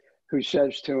protege who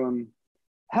says to him,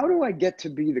 how do I get to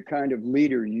be the kind of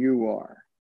leader you are?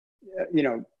 You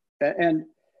know, and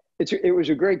it was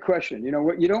a great question. You know,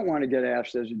 what you don't want to get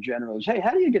asked as a general is, hey,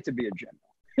 how do you get to be a general?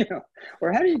 You know,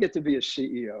 or how do you get to be a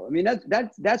CEO? I mean,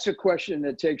 that's a question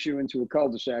that takes you into a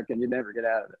cul-de-sac and you never get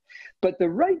out of it. But the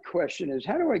right question is,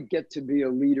 how do I get to be a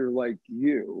leader like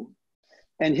you?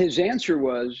 And his answer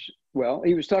was, well,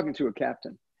 he was talking to a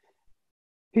captain.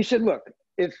 He said, look,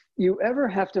 if you ever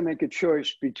have to make a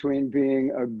choice between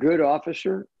being a good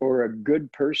officer or a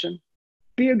good person,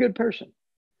 be a good person.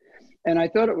 And I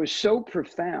thought it was so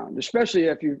profound, especially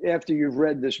after you've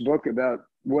read this book about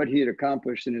what he had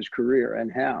accomplished in his career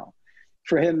and how,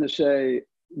 for him to say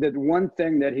that one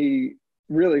thing that he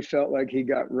really felt like he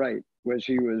got right was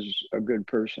he was a good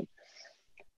person.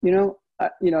 You know,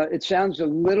 it sounds a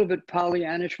little bit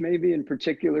Pollyannish, maybe, in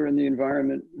particular in the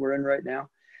environment we're in right now.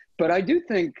 But I do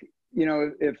think, you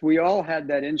know, if we all had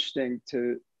that instinct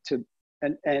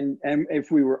and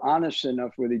if we were honest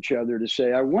enough with each other to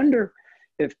say, I wonder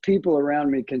if people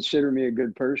around me consider me a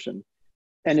good person.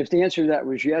 And if the answer to that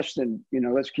was yes, then, you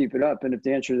know, let's keep it up. And if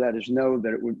the answer to that is no,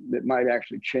 that it might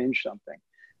actually change something,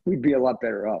 we'd be a lot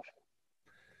better off.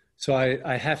 So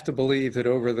I have to believe that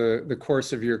over the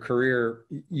course of your career,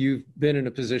 you've been in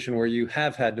a position where you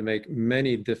have had to make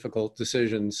many difficult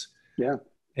decisions. Yeah.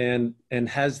 And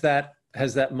has that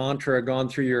mantra gone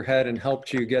through your head and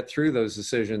helped you get through those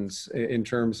decisions in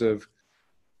terms of,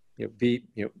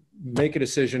 make a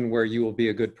decision where you will be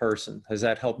a good person? Has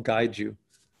that helped guide you?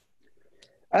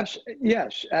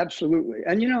 Yes, absolutely.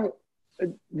 And, you know,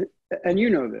 and you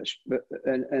know this, but,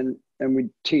 and and we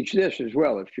teach this as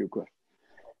well at Fuqua.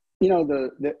 You know,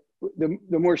 the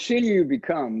more senior you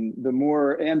become, the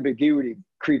more ambiguity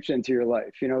creeps into your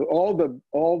life. You know,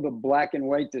 all the black and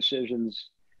white decisions,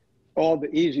 all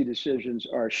the easy decisions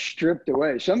are stripped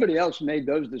away. Somebody else made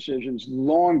those decisions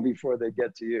long before they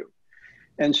get to you.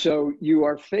 And so you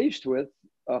are faced with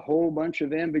a whole bunch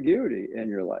of ambiguity in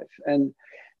your life. And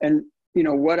you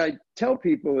know, what I tell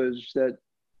people is that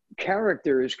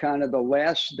character is kind of the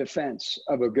last defense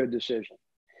of a good decision.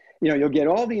 You know, you'll get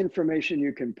all the information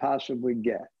you can possibly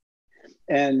get.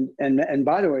 And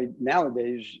by the way,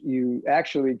 nowadays, you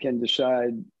actually can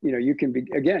decide, you know, you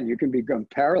can become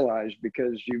paralyzed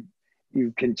because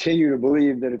you continue to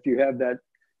believe that if you have that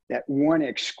one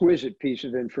exquisite piece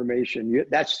of information,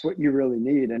 that's what you really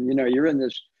need. And, you know, you're in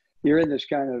this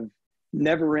kind of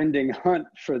never-ending hunt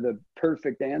for the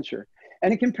perfect answer,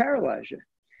 and it can paralyze you.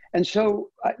 And so,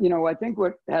 you know, I think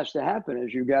what has to happen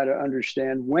is you got to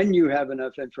understand when you have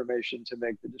enough information to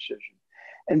make the decision.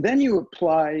 And then you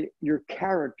apply your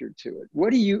character to it.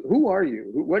 Who are you?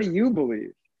 What do you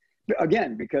believe?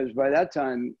 Again, because by that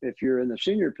time, if you're in the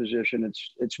senior position,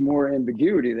 it's more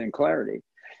ambiguity than clarity.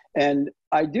 And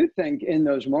I do think in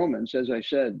those moments, as I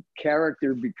said,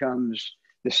 character becomes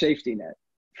the safety net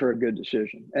for a good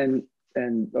decision. And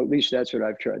at least that's what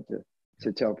I've tried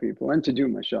to tell people and to do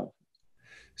myself.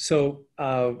 So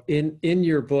in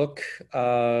your book,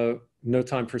 No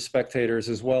Time for Spectators,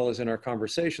 as well as in our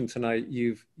conversation tonight,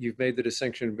 you've made the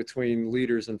distinction between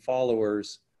leaders and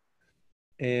followers.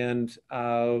 And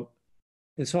so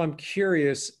I'm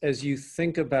curious, as you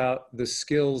think about the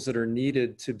skills that are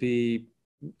needed to be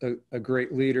a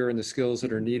great leader and the skills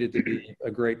that are needed to be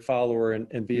a great follower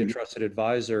and be a trusted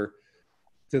advisor,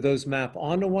 do those map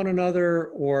onto one another,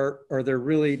 or are there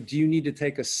really, do you need to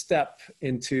take a step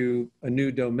into a new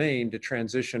domain to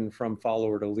transition from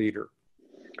follower to leader?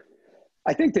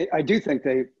 I do think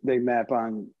they map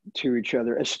on to each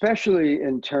other, especially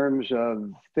in terms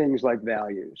of things like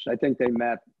values. I think they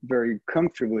map very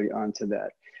comfortably onto that.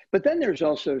 But then there's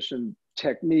also some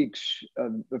techniques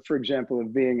for example,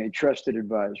 of being a trusted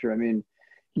advisor. I mean,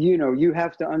 you know, you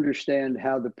have to understand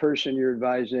how the person you're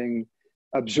advising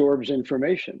absorbs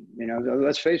information. You know,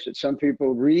 let's face it, some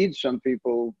people read, some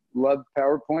people love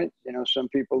PowerPoint, you know, some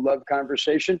people love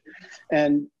conversation.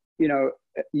 And, you know,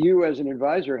 you as an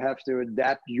advisor have to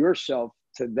adapt yourself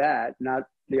to that, not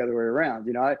the other way around.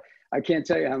 You know, I can't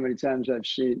tell you how many times I've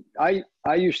seen, I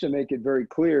used to make it very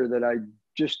clear that I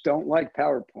just don't like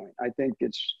PowerPoint. I think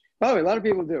it's, oh, a lot of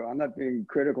people do. I'm not being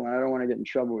critical and I don't want to get in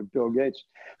trouble with Bill Gates.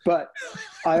 But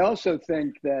I also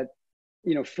think that,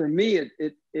 you know, for me,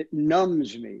 it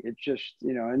numbs me. It just,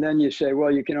 you know, and then you say, well,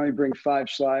 you can only bring 5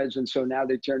 slides. And so now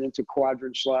they turn into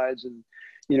quadrant slides, and,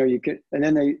 you know, you can, and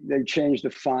then they change the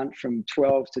font from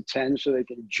 12 to 10 so they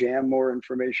can jam more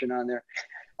information on there.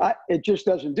 It just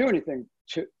doesn't do anything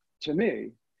to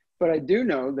me, but I do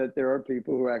know that there are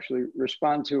people who actually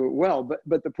respond to it well.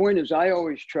 But the point is, I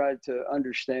always try to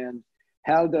understand,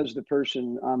 how does the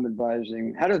person I'm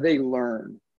advising, how do they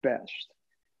learn best?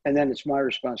 And then it's my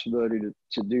responsibility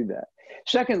to do that.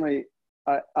 Secondly,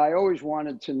 I always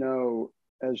wanted to know,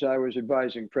 as I was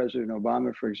advising President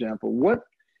Obama, for example, what,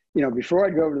 you know, before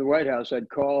I'd go over to the White House, I'd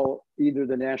call either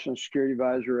the National Security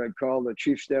Advisor, I'd call the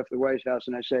Chief Staff of the White House,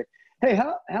 and I say, hey,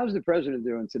 how's the president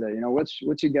doing today? You know,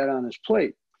 what's he got on his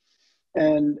plate?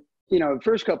 And, you know, the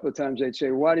first couple of times they'd say,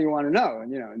 why do you want to know?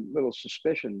 And, you know, a little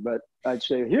suspicion, but I'd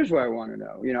say, here's what I want to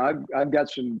know. You know, I've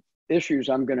got some issues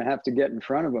I'm going to have to get in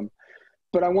front of him.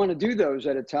 But I want to do those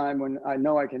at a time when I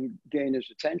know I can gain his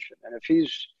attention. And if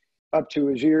he's up to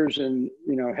his ears in,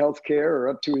 you know, healthcare, or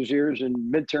up to his ears in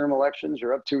midterm elections,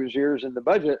 or up to his ears in the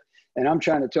budget, and I'm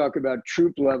trying to talk about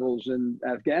troop levels in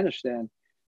Afghanistan,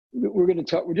 we're going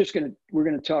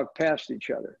to talk past each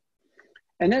other.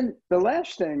 And then the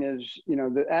last thing is, you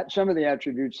know, some of the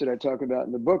attributes that I talk about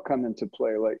in the book come into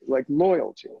play, like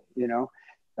loyalty. You know,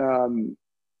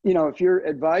 if you're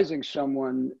advising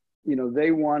someone, you know, they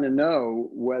want to know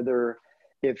whether,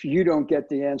 if you don't get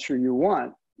the answer you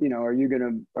want, you know, are you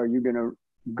gonna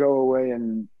go away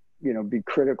and, you know, be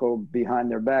critical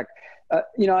behind their back?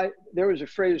 You know, there was a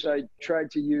phrase I tried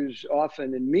to use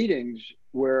often in meetings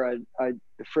where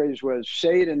the phrase was,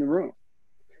 say it in the room.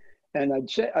 And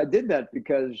I did that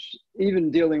because even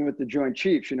dealing with the Joint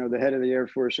Chiefs, you know, the head of the Air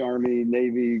Force, Army,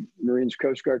 Navy, Marines,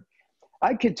 Coast Guard,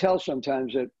 I could tell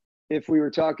sometimes that if we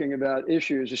were talking about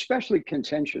issues, especially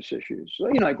contentious issues,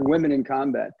 you know, like women in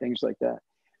combat, things like that,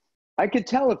 I could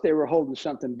tell if they were holding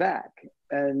something back.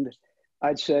 And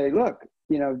I'd say, look,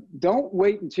 you know, don't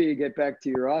wait until you get back to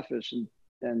your office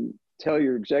and tell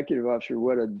your executive officer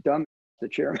what a dumb the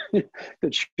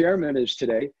chairman is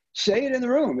today. say it in the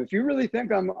room. If you really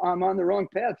think I'm on the wrong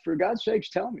path, for God's sakes,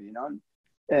 tell me,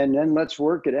 and then let's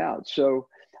work it out. So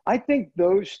I think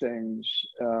those things,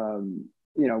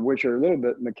 which are a little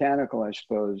bit mechanical, I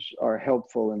suppose, are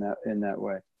helpful in that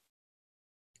way.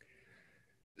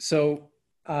 So,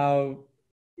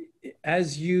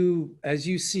 as you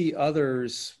see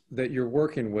others that you're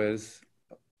working with,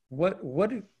 what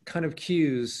kind of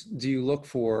cues do you look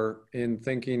for in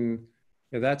thinking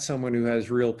that's someone who has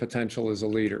real potential as a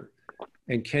leader?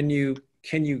 And can you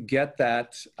get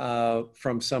that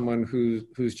from someone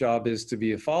whose job is to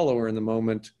be a follower in the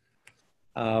moment?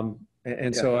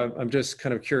 So I'm just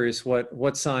kind of curious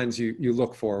what signs you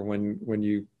look for when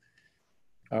you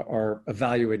are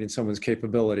evaluating someone's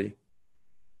capability.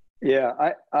 Yeah,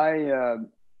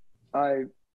 I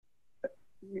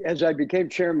as I became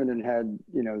chairman and had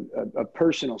a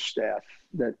personal staff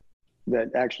that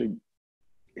actually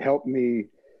helped me,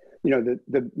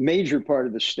 the major part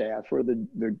of the staff, or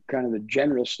the kind of the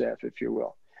general staff, if you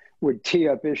will, would tee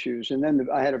up issues, and then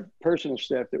I had a personal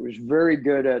staff that was very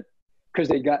good at, because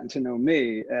they'd gotten to know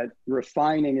me, at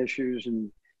refining issues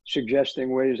and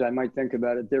suggesting ways I might think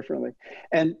about it differently.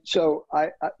 And so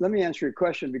let me answer your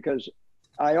question, because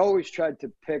I always tried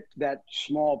to pick that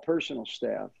small personal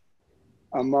staff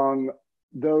among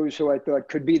those who I thought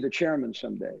could be the chairman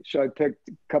someday. So I picked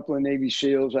a couple of Navy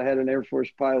SEALs. I had an Air Force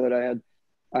pilot. I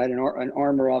had an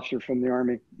armor officer from the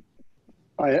Army.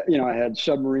 I had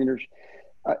submariners.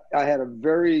 I had a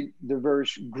very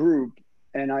diverse group,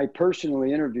 and I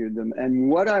personally interviewed them. And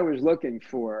what I was looking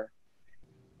for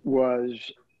was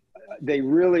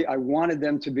I wanted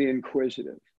them to be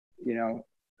inquisitive.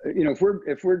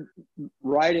 If we're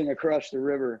riding across the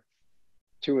river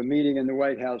to a meeting in the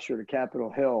White House or to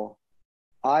Capitol Hill,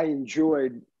 I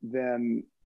enjoyed them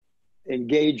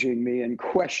engaging me and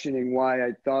questioning why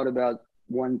I thought about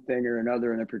one thing or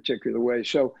another in a particular way.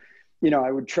 So,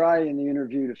 I would try in the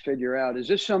interview to figure out, is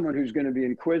this someone who's going to be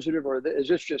inquisitive, or is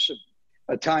this just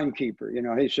a timekeeper?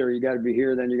 Hey, sir, you got to be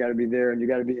here, then you got to be there, and you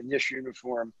got to be in this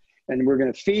uniform, and we're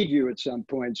going to feed you at some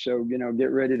point. So,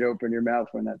 get ready to open your mouth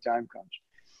when that time comes.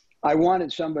 I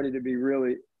wanted somebody to be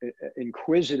really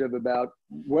inquisitive about,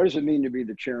 what does it mean to be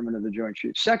the chairman of the Joint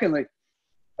Chiefs? Secondly,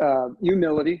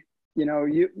 humility.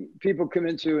 People come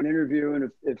into an interview, and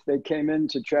if they came in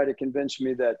to try to convince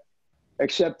me that,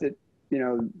 except that,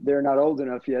 they're not old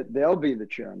enough yet, they'll be the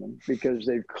chairman because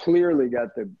they've clearly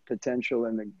got the potential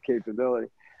and the capability.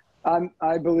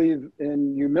 I believe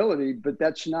in humility, but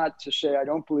that's not to say I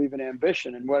don't believe in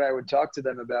ambition. And what I would talk to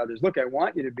them about is, look, I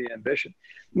want you to be ambitious.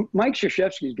 Mike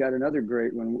Krzyzewski's got another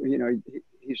great one.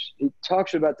 He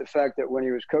talks about the fact that when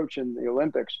he was coaching the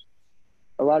Olympics,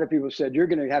 a lot of people said, you're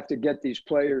going to have to get these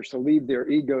players to leave their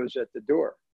egos at the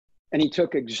door. And he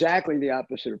took exactly the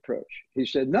opposite approach. He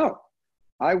said, no.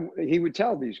 He would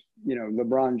tell these,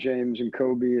 LeBron James and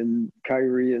Kobe and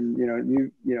Kyrie and,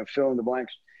 fill in the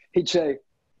blanks. He'd say,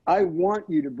 I want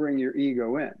you to bring your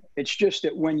ego in. It's just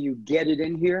that when you get it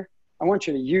in here, I want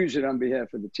you to use it on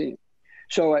behalf of the team.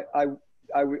 So I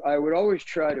would always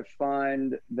try to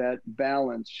find that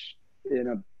balance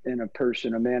in a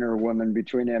person, a man or a woman,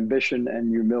 between ambition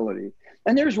and humility.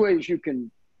 And there's ways you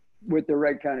can, with the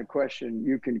right kind of question,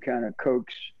 you can kind of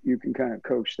coax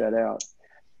that out.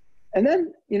 And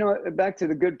then, back to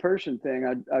the good person thing,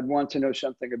 I'd want to know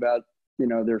something about,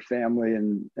 their family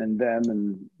and them,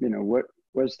 and,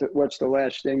 what's the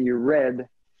last thing you read,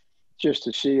 just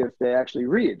to see if they actually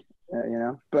read,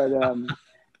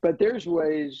 but there's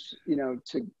ways,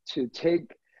 to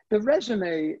take, the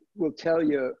resume will tell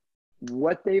you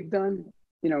what they've done,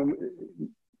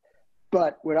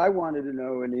 but what I wanted to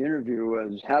know in the interview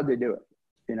was how'd they do it,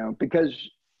 because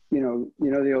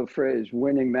the old phrase,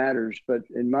 winning matters, but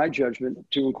in my judgment,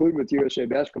 to include with USA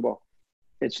Basketball,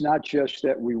 it's not just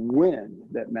that we win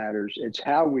that matters, it's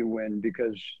how we win,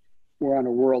 because we're on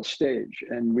a world stage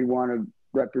and we want to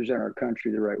represent our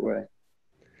country the right way.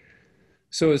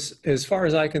 So as far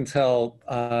as I can tell,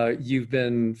 you've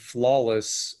been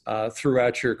flawless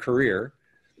throughout your career,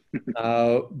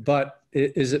 but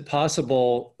is it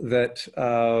possible that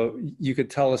you could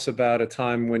tell us about a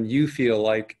time when you feel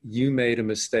like you made a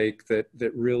mistake that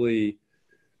really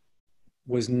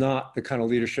was not the kind of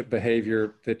leadership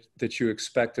behavior that you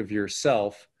expect of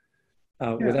yourself,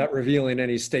 without revealing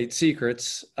any state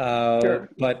secrets? Sure.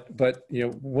 But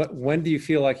when do you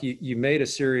feel like you made a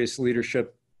serious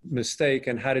leadership mistake,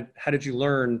 and how did you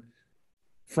learn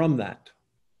from that?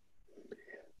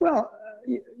 Well,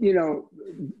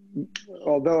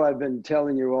 although I've been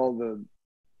telling you all the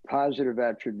positive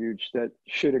attributes that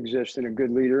should exist in a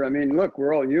good leader, I mean, look,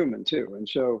 we're all human too. And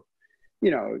so,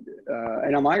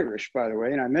 and I'm Irish, by the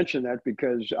way, and I mention that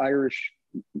because Irish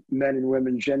men and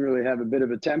women generally have a bit of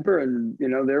a temper, and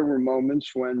there were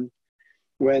moments when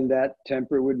that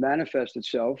temper would manifest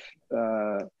itself.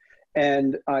 But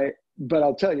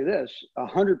I'll tell you this: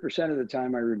 100% of the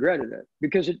time, I regretted it,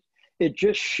 because it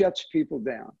just shuts people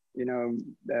down,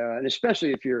 and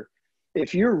especially if you're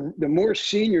the more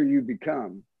senior you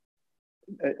become.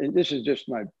 And this is just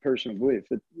my personal belief,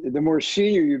 that the more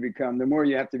senior you become, the more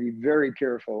you have to be very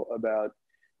careful about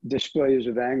displays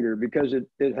of anger, because it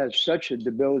has such a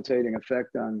debilitating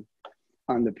effect on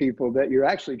the people that you're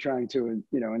actually trying to,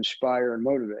 inspire and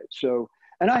motivate. So,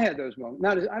 and I had those moments.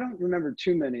 Now, I don't remember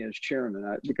too many as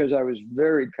chairman, because I was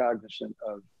very cognizant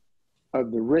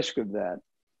of the risk of that.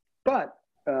 But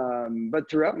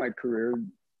throughout my career,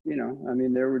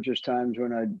 there were just times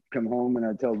when I'd come home and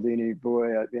I'd tell Deanie,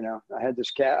 boy, I had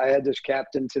this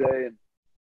captain today,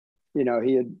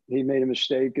 and he made a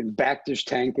mistake and backed his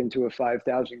tank into a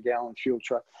 5,000-gallon fuel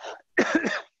truck.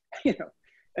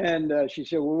 And she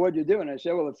said, well, what'd you do? And I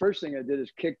said, well, the first thing I did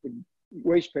is kick the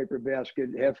waste paper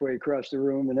basket halfway across the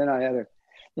room, and then I had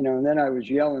and then I was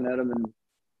yelling at him, and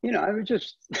I was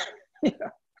just,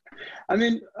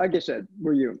 like I said,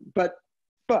 we're human, but.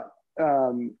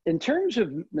 In terms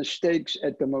of mistakes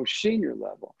at the most senior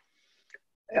level,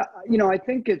 I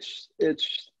think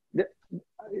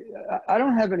I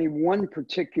don't have any one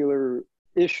particular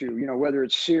issue, whether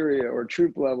it's Syria or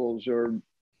troop levels or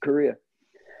Korea.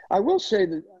 I will say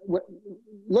that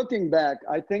looking back,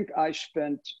 I think I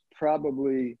spent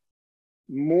probably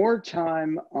more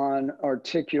time on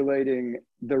articulating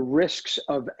the risks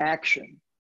of action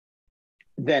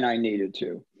than I needed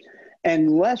to,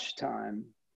 and less time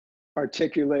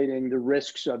articulating the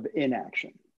risks of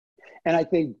inaction. And I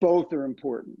think both are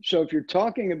important. So if you're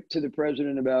talking to the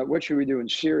president about what should we do in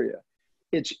Syria,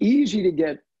 it's easy to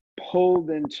get pulled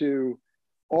into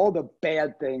all the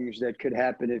bad things that could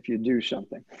happen if you do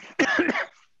something.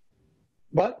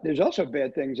 But there's also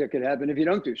bad things that could happen if you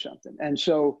don't do something. And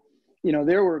so,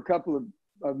 there were a couple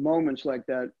of moments like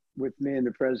that with me and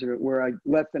the president where I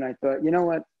left and I thought, you know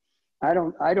what? I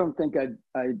don't think I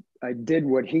did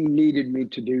what he needed me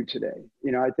to do today.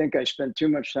 I think I spent too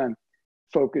much time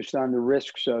focused on the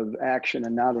risks of action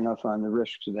and not enough on the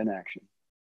risks of inaction.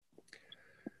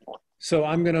 So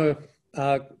I'm going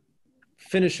to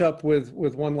finish up with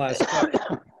one last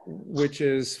question, which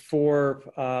is for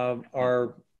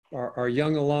our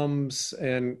young alums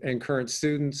and current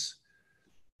students.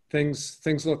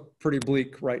 Things look pretty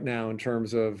bleak right now in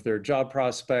terms of their job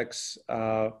prospects.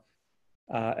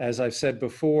 As I've said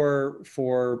before,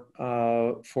 for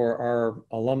our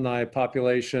alumni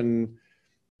population,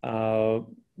 our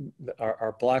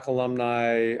Black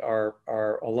alumni,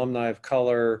 our alumni of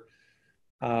color,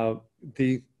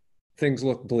 the things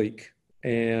look bleak,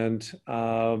 and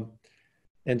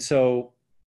so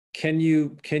can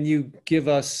you give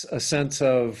us a sense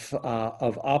of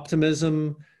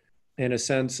optimism and a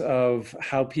sense of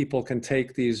how people can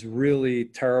take these really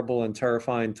terrible and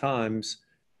terrifying times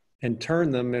and turn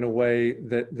them in a way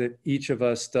that each of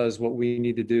us does what we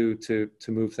need to do to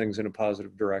move things in a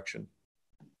positive direction?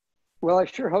 Well, I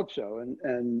sure hope so.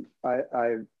 And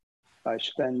I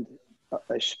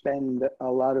spend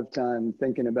a lot of time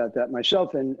thinking about that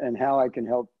myself, and how I can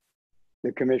help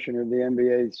the commissioner of the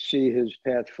NBA see his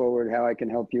path forward, how I can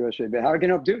help USA, how I can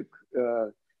help Duke,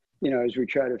 as we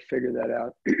try to figure that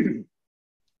out.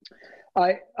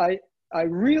 I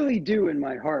really do in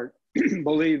my heart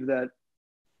believe that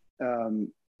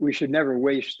we should never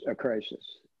waste a crisis,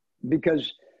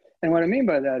 and what I mean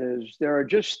by that is there are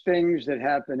just things that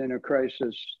happen in a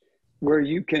crisis where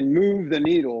you can move the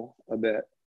needle a bit,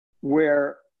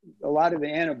 where a lot of the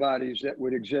antibodies that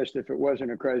would exist if it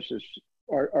wasn't a crisis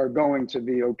are going to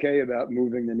be okay about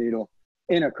moving the needle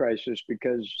in a crisis,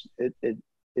 because it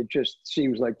just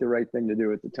seems like the right thing to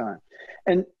do at the time.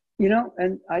 And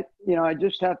I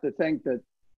just have to think that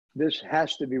this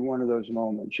has to be one of those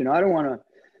moments. I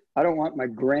don't want my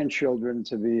grandchildren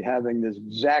to be having this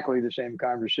exactly the same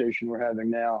conversation we're having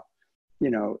now,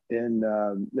 and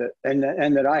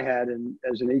that I had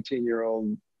as an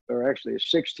 18-year-old, or actually a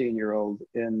 16-year-old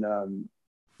in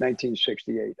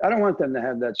 1968. I don't want them to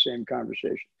have that same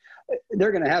conversation.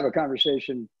 They're going to have a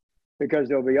conversation because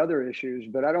there'll be other issues,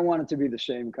 but I don't want it to be the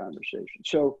same conversation.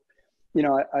 So,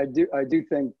 I do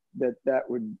think that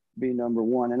would be number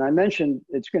one. And I mentioned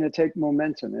it's going to take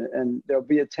momentum, and there'll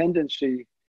be a tendency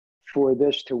for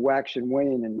this to wax and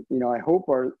wane. And, I hope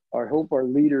our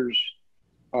leaders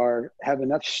have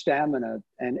enough stamina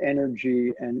and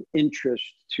energy and interest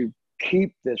to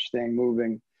keep this thing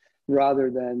moving,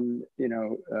 rather than,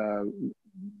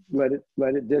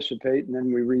 let it dissipate and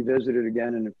then we revisit it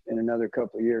again in another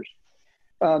couple of years.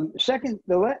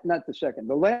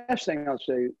 The last thing I'll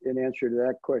say in answer to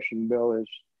that question, Bill, is,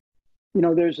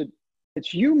 it's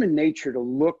human nature to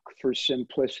look for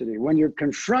simplicity. When you're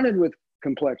confronted with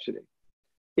complexity,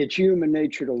 it's human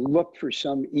nature to look for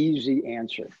some easy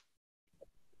answer.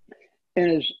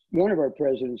 And as one of our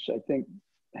presidents, I think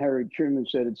Harry Truman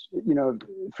said, it's,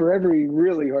 for every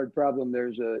really hard problem,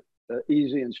 there's a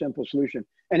easy and simple solution,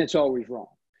 and it's always wrong,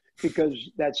 because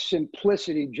that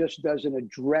simplicity just doesn't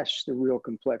address the real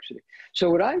complexity. So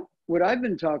what I've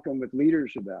been talking with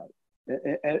leaders about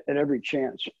at every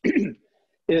chance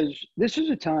is, this is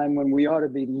a time when we ought to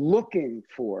be looking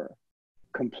for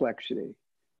complexity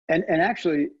and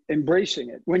actually embracing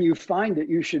it. When you find it,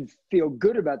 you should feel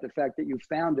good about the fact that you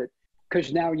found it,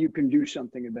 because now you can do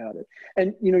something about it.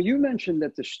 And you mentioned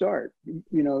at the start,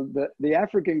 the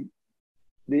African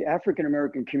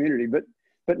American community,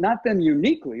 but not them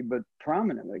uniquely, but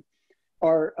prominently,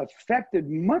 are affected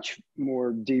much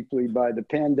more deeply by the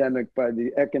pandemic, by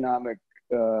the economic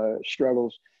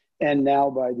struggles, and now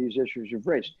by these issues of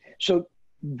race. So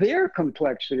their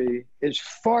complexity is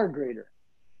far greater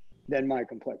than my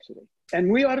complexity.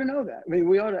 And we ought to know that. I mean,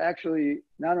 we ought to actually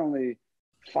not only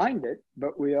find it,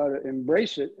 but we ought to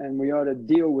embrace it, and we ought to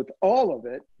deal with all of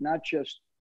it, not just,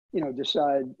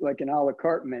 decide like an a la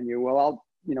carte menu. Well,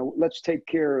 let's take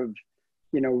care of,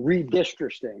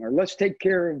 redistricting, or let's take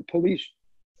care of police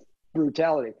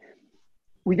brutality.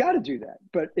 We got to do that,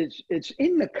 but it's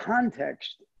in the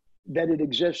context that it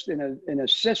exists in a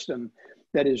system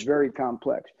that is very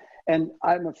complex. And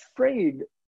I'm afraid,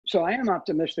 so I am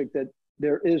optimistic that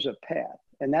there is a path,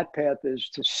 and that path is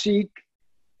to seek,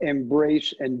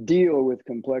 embrace, and deal with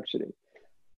complexity.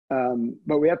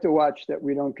 But we have to watch that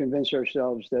we don't convince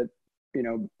ourselves that,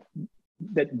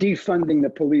 that defunding the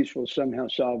police will somehow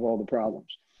solve all the problems.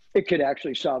 It could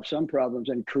actually solve some problems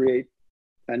and create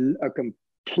a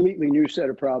completely new set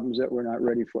of problems that we're not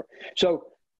ready for. So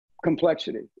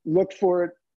complexity, look for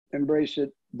it, embrace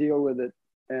it, deal with it.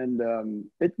 And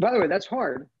by the way, that's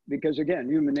hard, because again,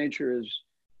 human nature is,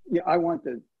 I want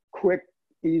the quick,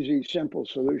 easy, simple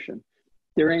solution.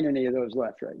 There ain't any of those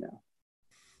left right now.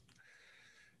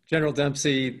 General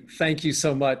Dempsey, thank you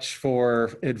so much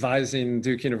for advising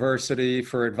Duke University,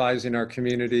 for advising our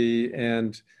community,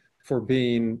 and for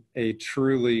being a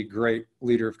truly great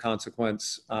leader of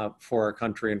consequence for our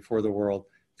country and for the world.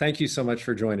 Thank you so much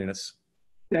for joining us.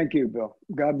 Thank you, Bill.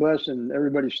 God bless, and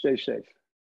everybody stay safe.